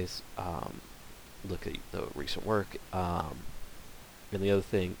toys. Look at the recent work. And the other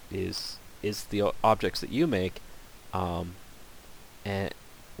thing is the objects that you make, and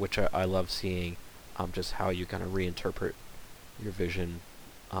which I love seeing. Just how you kind of reinterpret your vision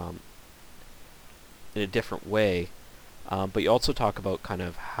in a different way. But you also talk about kind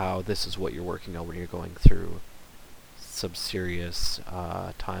of how this is what you're working on when you're going through some serious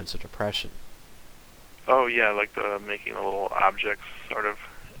times of depression. Oh, yeah, like the making the little objects, sort of.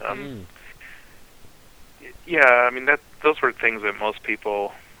 Yeah, I mean, those were things that most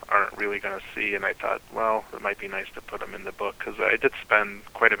people aren't really going to see, and I thought, well, it might be nice to put them in the book, because I did spend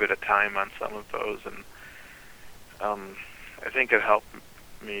quite a bit of time on some of those, and I think it helped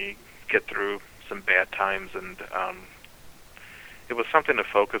me get through some bad times, and it was something to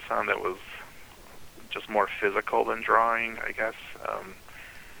focus on that was just more physical than drawing, I guess,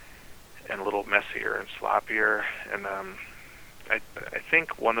 and a little messier and sloppier, and I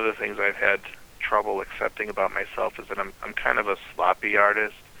think one of the things I've had trouble accepting about myself is that I'm kind of a sloppy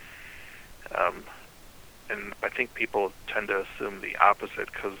artist. And I think people tend to assume the opposite,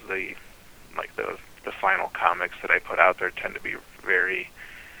 because the final comics that I put out there tend to be very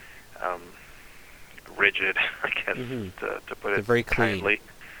rigid, I guess, to put it very kindly. Clean.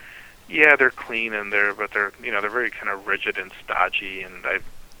 Yeah, they're clean, and they're very kind of rigid and stodgy, and I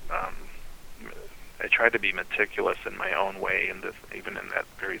try to be meticulous in my own way, and even in that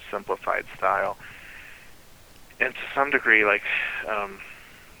very simplified style. And to some degree, like,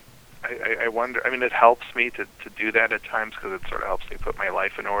 I wonder, I mean, it helps me to do that at times, because it sort of helps me put my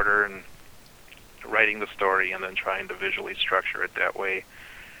life in order, and writing the story and then trying to visually structure it that way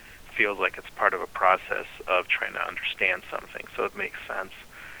feels like it's part of a process of trying to understand something, so it makes sense.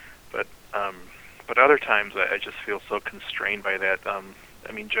 But other times I just feel so constrained by that.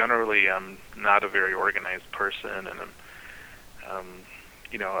 I mean, generally I'm not a very organized person, and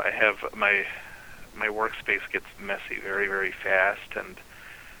I have my workspace gets messy very, very fast, and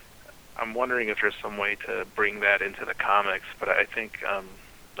I'm wondering if there's some way to bring that into the comics. But I think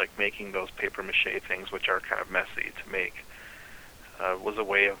like making those paper mache things, which are kind of messy to make, was a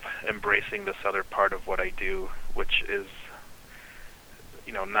way of embracing this other part of what I do, which is,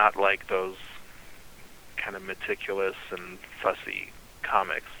 not like those kind of meticulous and fussy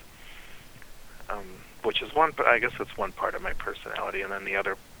comics, which is I guess it's one part of my personality, and then the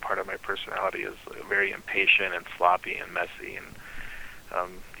other part of my personality is very impatient and sloppy and messy,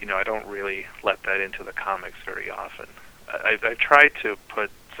 and I don't really let that into the comics very often. I try to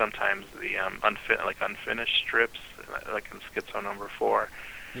put sometimes the unfinished strips, like in Schizo number 4,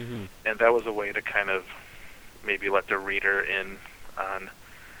 and that was a way to kind of maybe let the reader in on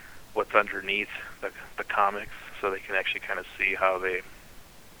what's underneath the comics, so they can actually kind of see how they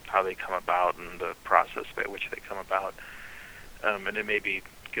come about and the process by which they come about, and it maybe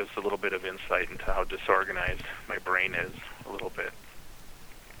gives a little bit of insight into how disorganized my brain is a little bit.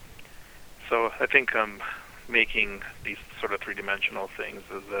 So I think making these sort of three-dimensional things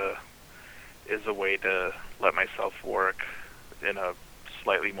is a way to let myself work in a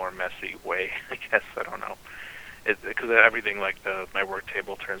slightly more messy way. I guess, I don't know. Because everything, like my work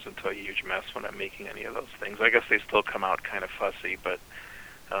table, turns into a huge mess when I'm making any of those things. I guess they still come out kind of fussy, but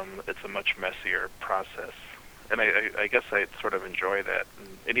it's a much messier process. And I guess I sort of enjoy that.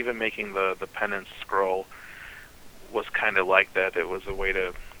 And even making the penance scroll was kind of like that. It was a way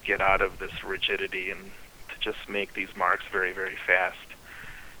to get out of this rigidity and to just make these marks very, very fast,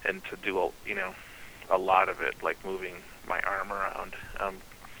 and to do a lot of it, like moving my arm around.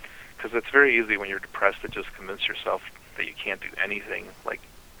 Because it's very easy when you're depressed to just convince yourself that you can't do anything. Like,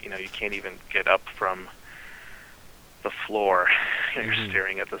 you can't even get up from the floor. You're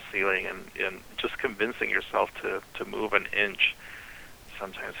staring at the ceiling, and just convincing yourself to move an inch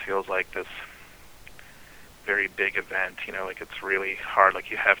sometimes feels like this very big event. Like it's really hard. Like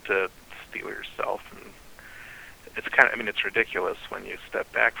you have to steel yourself, and it's it's ridiculous when you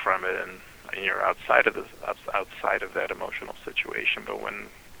step back from it and you're outside of that emotional situation. But when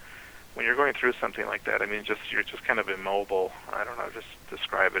you're going through something like that, you're just kind of immobile. I don't know, just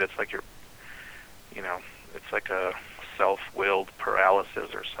describe it. It's like it's like a self-willed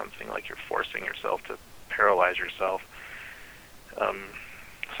paralysis or something, like you're forcing yourself to paralyze yourself.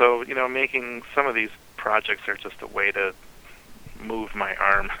 So, making some of these projects are just a way to move my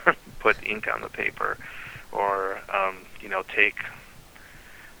arm, put ink on the paper, or, take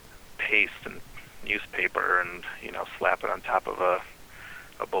paste and newspaper and, slap it on top of a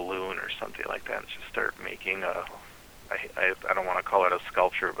balloon or something like that, and just start making I don't want to call it a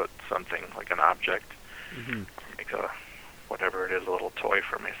sculpture, but something like an object, like whatever it is, a little toy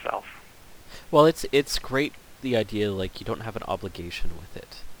for myself. Well, it's great, the idea, like, you don't have an obligation with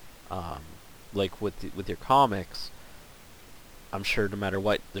it. Like with your comics, I'm sure no matter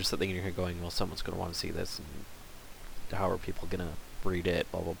what, there's something in your head going, well, someone's going to want to see this, and how are people going to read it,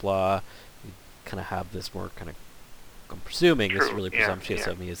 blah, blah, blah. You kind of have this more kind of, I'm presuming, this is really presumptuous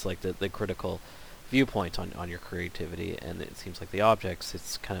of me, is like the critical viewpoint on your creativity, and it seems like the objects,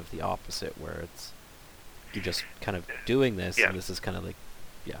 it's kind of the opposite, where you're just kind of doing this, and this is kind of like,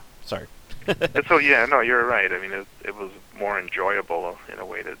 sorry. And so, you're right. It was more enjoyable in a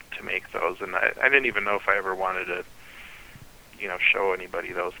way to make those, and I didn't even know if I ever wanted to, show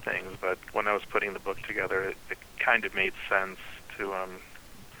anybody those things, but when I was putting the book together, it kind of made sense to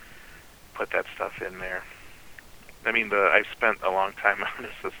put that stuff in there. I spent a long time on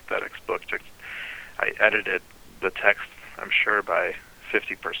this aesthetics book. I edited the text, I'm sure, by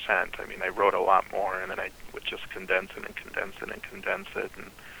 50%. I wrote a lot more, and then I would just condense it and condense it and condense it.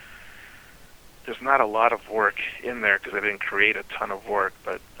 And there's not a lot of work in there because I didn't create a ton of work,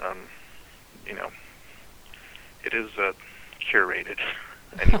 but it is curated.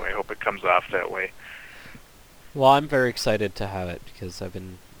 Anyway, I hope it comes off that way. Well, I'm very excited to have it because I've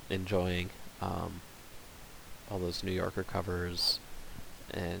been enjoying all those New Yorker covers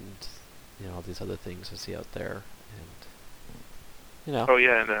and all these other things I see out there, and Oh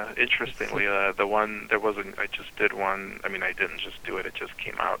yeah, and interestingly, I just did one. I didn't just do it; it just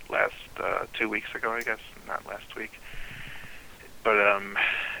came out last 2 weeks ago, I guess, not last week. But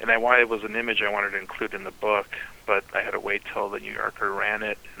it was an image I wanted to include in the book, but I had to wait till the New Yorker ran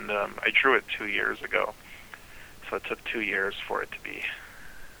it, and I drew it 2 years ago, so it took 2 years for it to be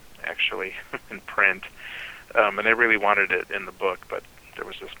actually in print. And I really wanted it in the book, but there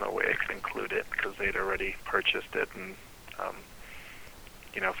was just no way I could include it because they'd already purchased it, and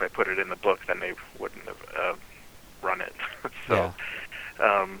if I put it in the book, then they wouldn't have run it. So,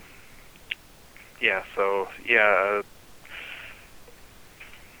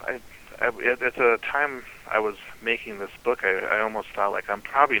 at the time I was making this book, I almost thought, like, I'm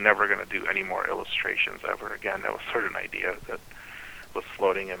probably never going to do any more illustrations ever again. That was sort of an idea that was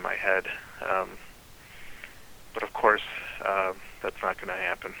floating in my head. But of course, that's not going to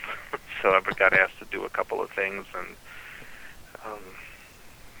happen. So I got asked to do a couple of things, and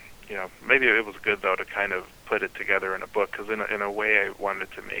maybe it was good, though, to kind of put it together in a book, because in a way I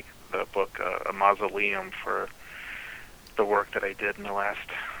wanted to make the book a mausoleum for the work that I did in the last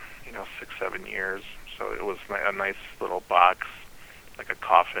 6-7 years. So it was a nice little box, like a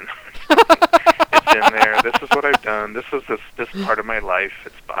coffin. It's in there. This is what I've done. This is this part of my life.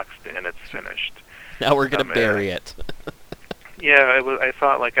 It's boxed in. It's finished. Now we're gonna bury it. I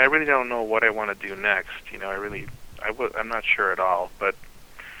thought, like, I really don't know what I want to do next. I'm not sure at all. But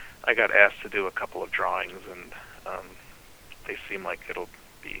I got asked to do a couple of drawings, and they seem like it'll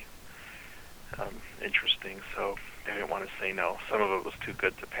be interesting. So I didn't want to say no. Some of it was too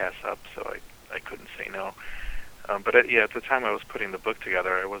good to pass up, so I couldn't say no. But at the time I was putting the book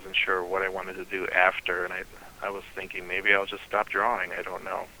together, I wasn't sure what I wanted to do after, and I was thinking maybe I'll just stop drawing. I don't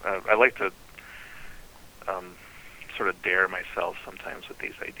know. I like to sort of dare myself sometimes with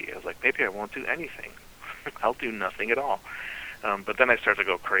these ideas. Like, maybe I won't do anything. I'll do nothing at all. But then I start to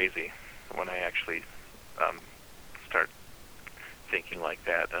go crazy when I actually start thinking like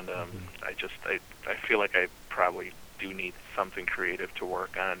that. And I feel like I probably do need something creative to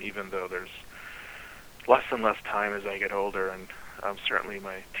work on, even though there's less and less time as I get older. And certainly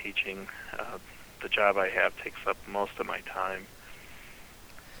my teaching, the job I have takes up most of my time.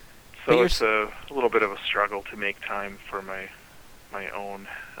 So it's a little bit of a struggle to make time for my own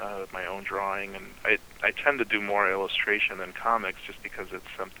drawing, and I tend to do more illustration than comics just because it's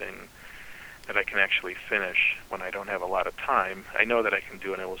something that I can actually finish when I don't have a lot of time. I know that I can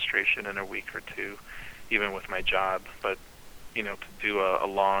do an illustration in a week or two, even with my job, but to do a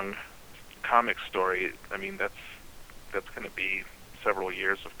long comic story, I mean that's going to be several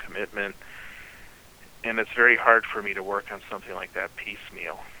years of commitment, and it's very hard for me to work on something like that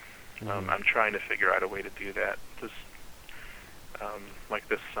piecemeal. I'm trying to figure out a way to do that. Like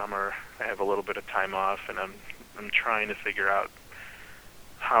this summer, I have a little bit of time off, and I'm trying to figure out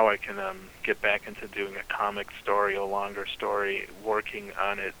how I can get back into doing a comic story, a longer story, working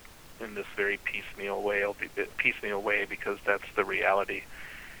on it in this very piecemeal way, because that's the reality.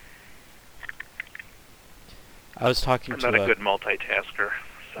 I'm not a good multitasker.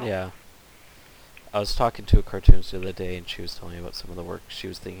 So. Yeah. I was talking to a cartoonist the other day, and she was telling me about some of the work she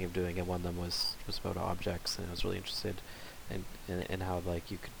was thinking of doing, and one of them was about objects, and I was really interested in how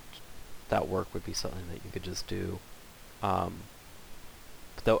that work would be something that you could just do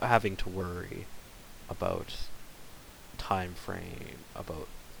without having to worry about time frame, about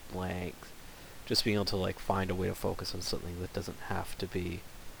length, just being able to find a way to focus on something that doesn't have to be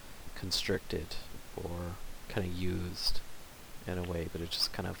constricted or kind of used in a way, but it's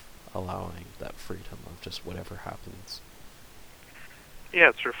just kind of allowing that freedom of just whatever happens. Yeah,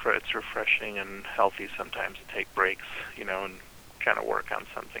 it's refreshing and healthy sometimes to take breaks, and kind of work on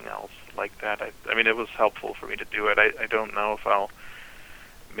something else like that. I mean, it was helpful for me to do it. I don't know if I'll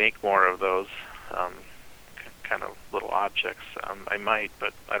make more of those kind of little objects. I might,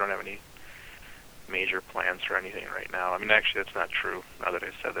 but I don't have any major plans for anything right now. I mean, actually, that's not true now that I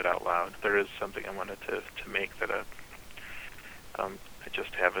said that out loud. There is something I wanted to make that I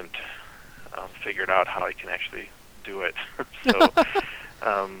just haven't figured out how I can actually do it. So,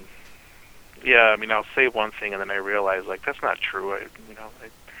 yeah, I mean, I'll say one thing and then I realize that's not true. I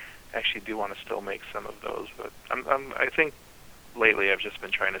actually do want to still make some of those, but I think lately I've just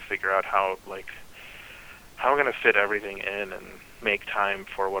been trying to figure out how I'm going to fit everything in and make time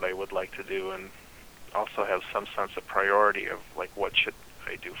for what I would like to do, and also have some sense of priority of what should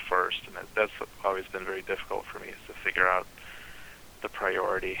I do first, and that's always been very difficult for me, is to figure out the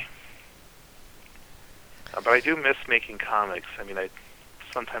priority. But I do miss making comics. I mean,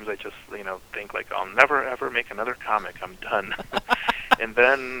 sometimes I just think I'll never ever make another comic. I'm done. And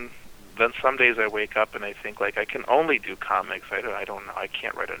then some days I wake up and I think I can only do comics. I don't know. I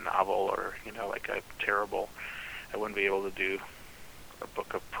can't write a novel, or I'm terrible. I wouldn't be able to do a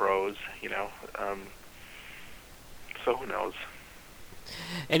book of prose. So who knows?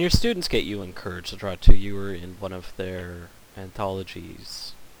 And your students get you encouraged to draw too. You were in one of their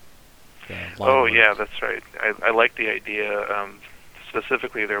anthologies. Oh yeah, that's right. I like the idea.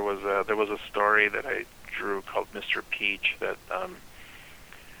 Specifically, there was a story that I drew called Mr. Peach that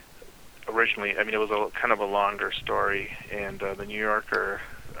originally, I mean, it was kind of a longer story, and the New Yorker,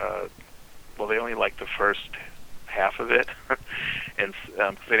 they only liked the first half of it, and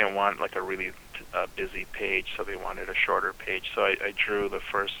because they didn't want a really busy page, so they wanted a shorter page. So I drew the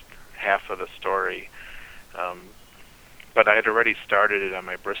first half of the story. But I had already started it on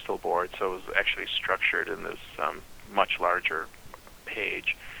my Bristol board, so it was actually structured in this much larger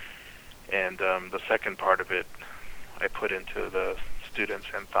page. And the second part of it I put into the students'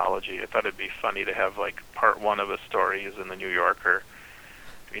 anthology. I thought it'd be funny to have part one of a story is in the New Yorker,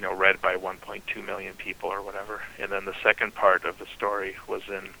 read by 1.2 million people or whatever. And then the second part of the story was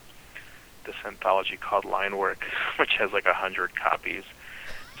in this anthology called Linework, which has 100 copies.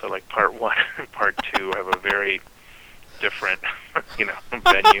 So part one and part two have a very different,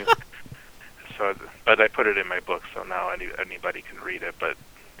 venue. So, but I put it in my book, so now anybody can read it. But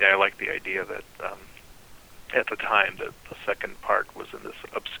yeah, I like the idea that at the time that the second part was in this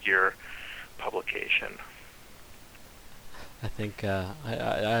obscure publication. I think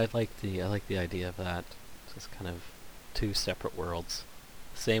I like the idea of that. It's just kind of two separate worlds.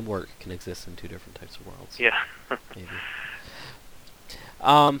 Same work can exist in two different types of worlds. Yeah. Maybe.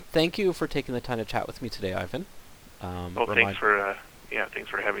 Thank you for taking the time to chat with me today, Ivan. Thanks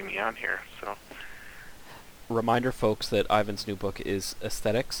for having me on here. So. Reminder, folks, that Ivan's new book is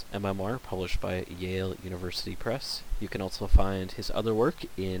Aesthetics, a memoir, published by Yale University Press. You can also find his other work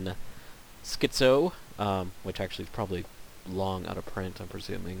in Schizo, which actually is probably long out of print, I'm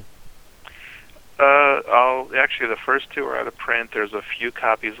presuming. Actually, the first two are out of print. There's a few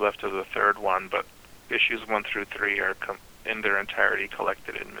copies left of the third one, but issues 1 through 3 are in their entirety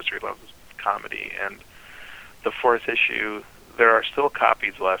collected in Misery Loves Comedy. And the fourth issue, there are still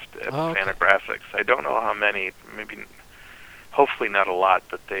copies left at Fantagraphics. I don't know how many. Maybe, hopefully not a lot,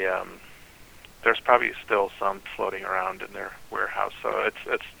 but there's probably still some floating around in their warehouse. So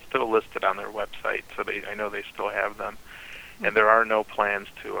it's still listed on their website. So I know they still have them, and there are no plans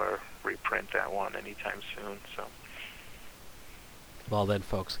to reprint that one anytime soon. So. Well, then,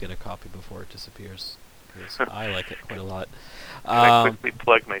 folks, get a copy before it disappears, because I like it quite a lot. Can I quickly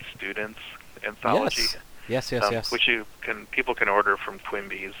plug my students' anthology? Yes. Which people can order from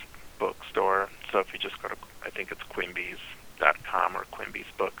Quimby's bookstore. So if you just go to, I think it's quimbys.com or Quimby's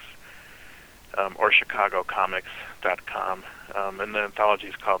Books, or chicagocomics.com. And the anthology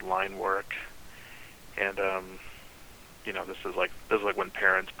is called Line Work. And this is like when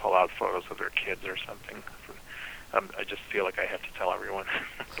parents pull out photos of their kids or something. I just feel like I have to tell everyone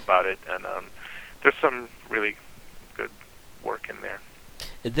about it, and there's some really good work in there.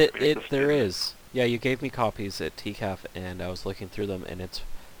 There is. Yeah, you gave me copies at TCAF, and I was looking through them, and it's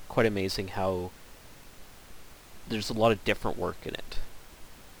quite amazing how there's a lot of different work in it,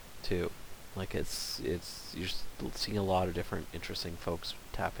 too. Like, you're seeing a lot of different interesting folks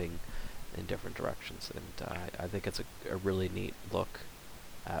tapping in different directions, and I think it's a really neat look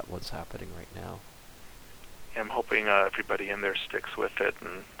at what's happening right now. I'm hoping everybody in there sticks with it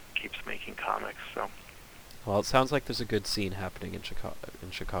and keeps making comics. So. Well, it sounds like there's a good scene happening in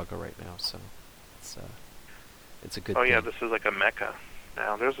Chicago right now, so it's a good thing. Oh yeah, this is like a mecca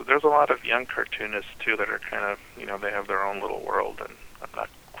now. There's a lot of young cartoonists too that are kind of, they have their own little world, and I'm not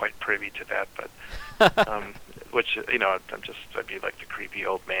quite privy to that, but which I'd be like the creepy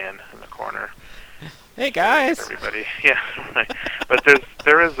old man in the corner. Hey guys! Everybody, yeah. But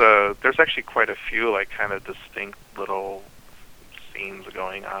there's actually quite a few like kind of distinct little scenes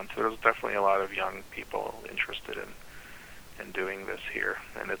going on. So there's definitely a lot of young people interested in doing this here,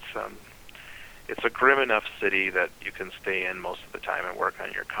 and it's a grim enough city that you can stay in most of the time and work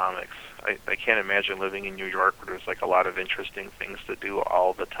on your comics. I can't imagine living in New York where there's like a lot of interesting things to do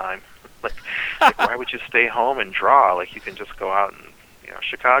all the time. like why would you stay home and draw? Like you can just go out and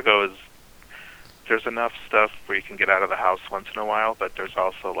Chicago is. There's enough stuff where you can get out of the house once in a while, but there's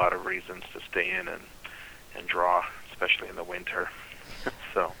also a lot of reasons to stay in and draw, especially in the winter.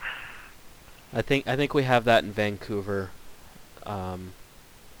 So, I think we have that in Vancouver.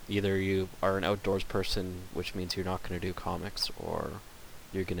 Either you are an outdoors person, which means you're not going to do comics, or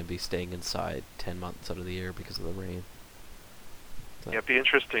you're going to be staying inside 10 months out of the year because of the rain. So. Yeah, it'd be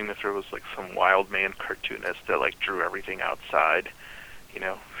interesting if there was like some wild man cartoonist that like drew everything outside.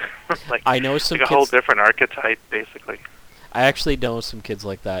 Like I know some like a kids, whole different archetype, basically. I actually know some kids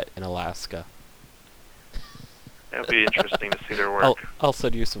like that in Alaska. It would be interesting to see their work. I'll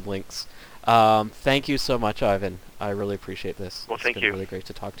send you some links. Thank you so much, Ivan. I really appreciate this. Well, thank you. It's been really great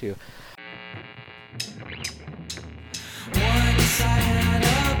to talk to you. Once I had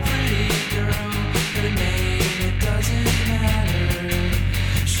a pretty girl.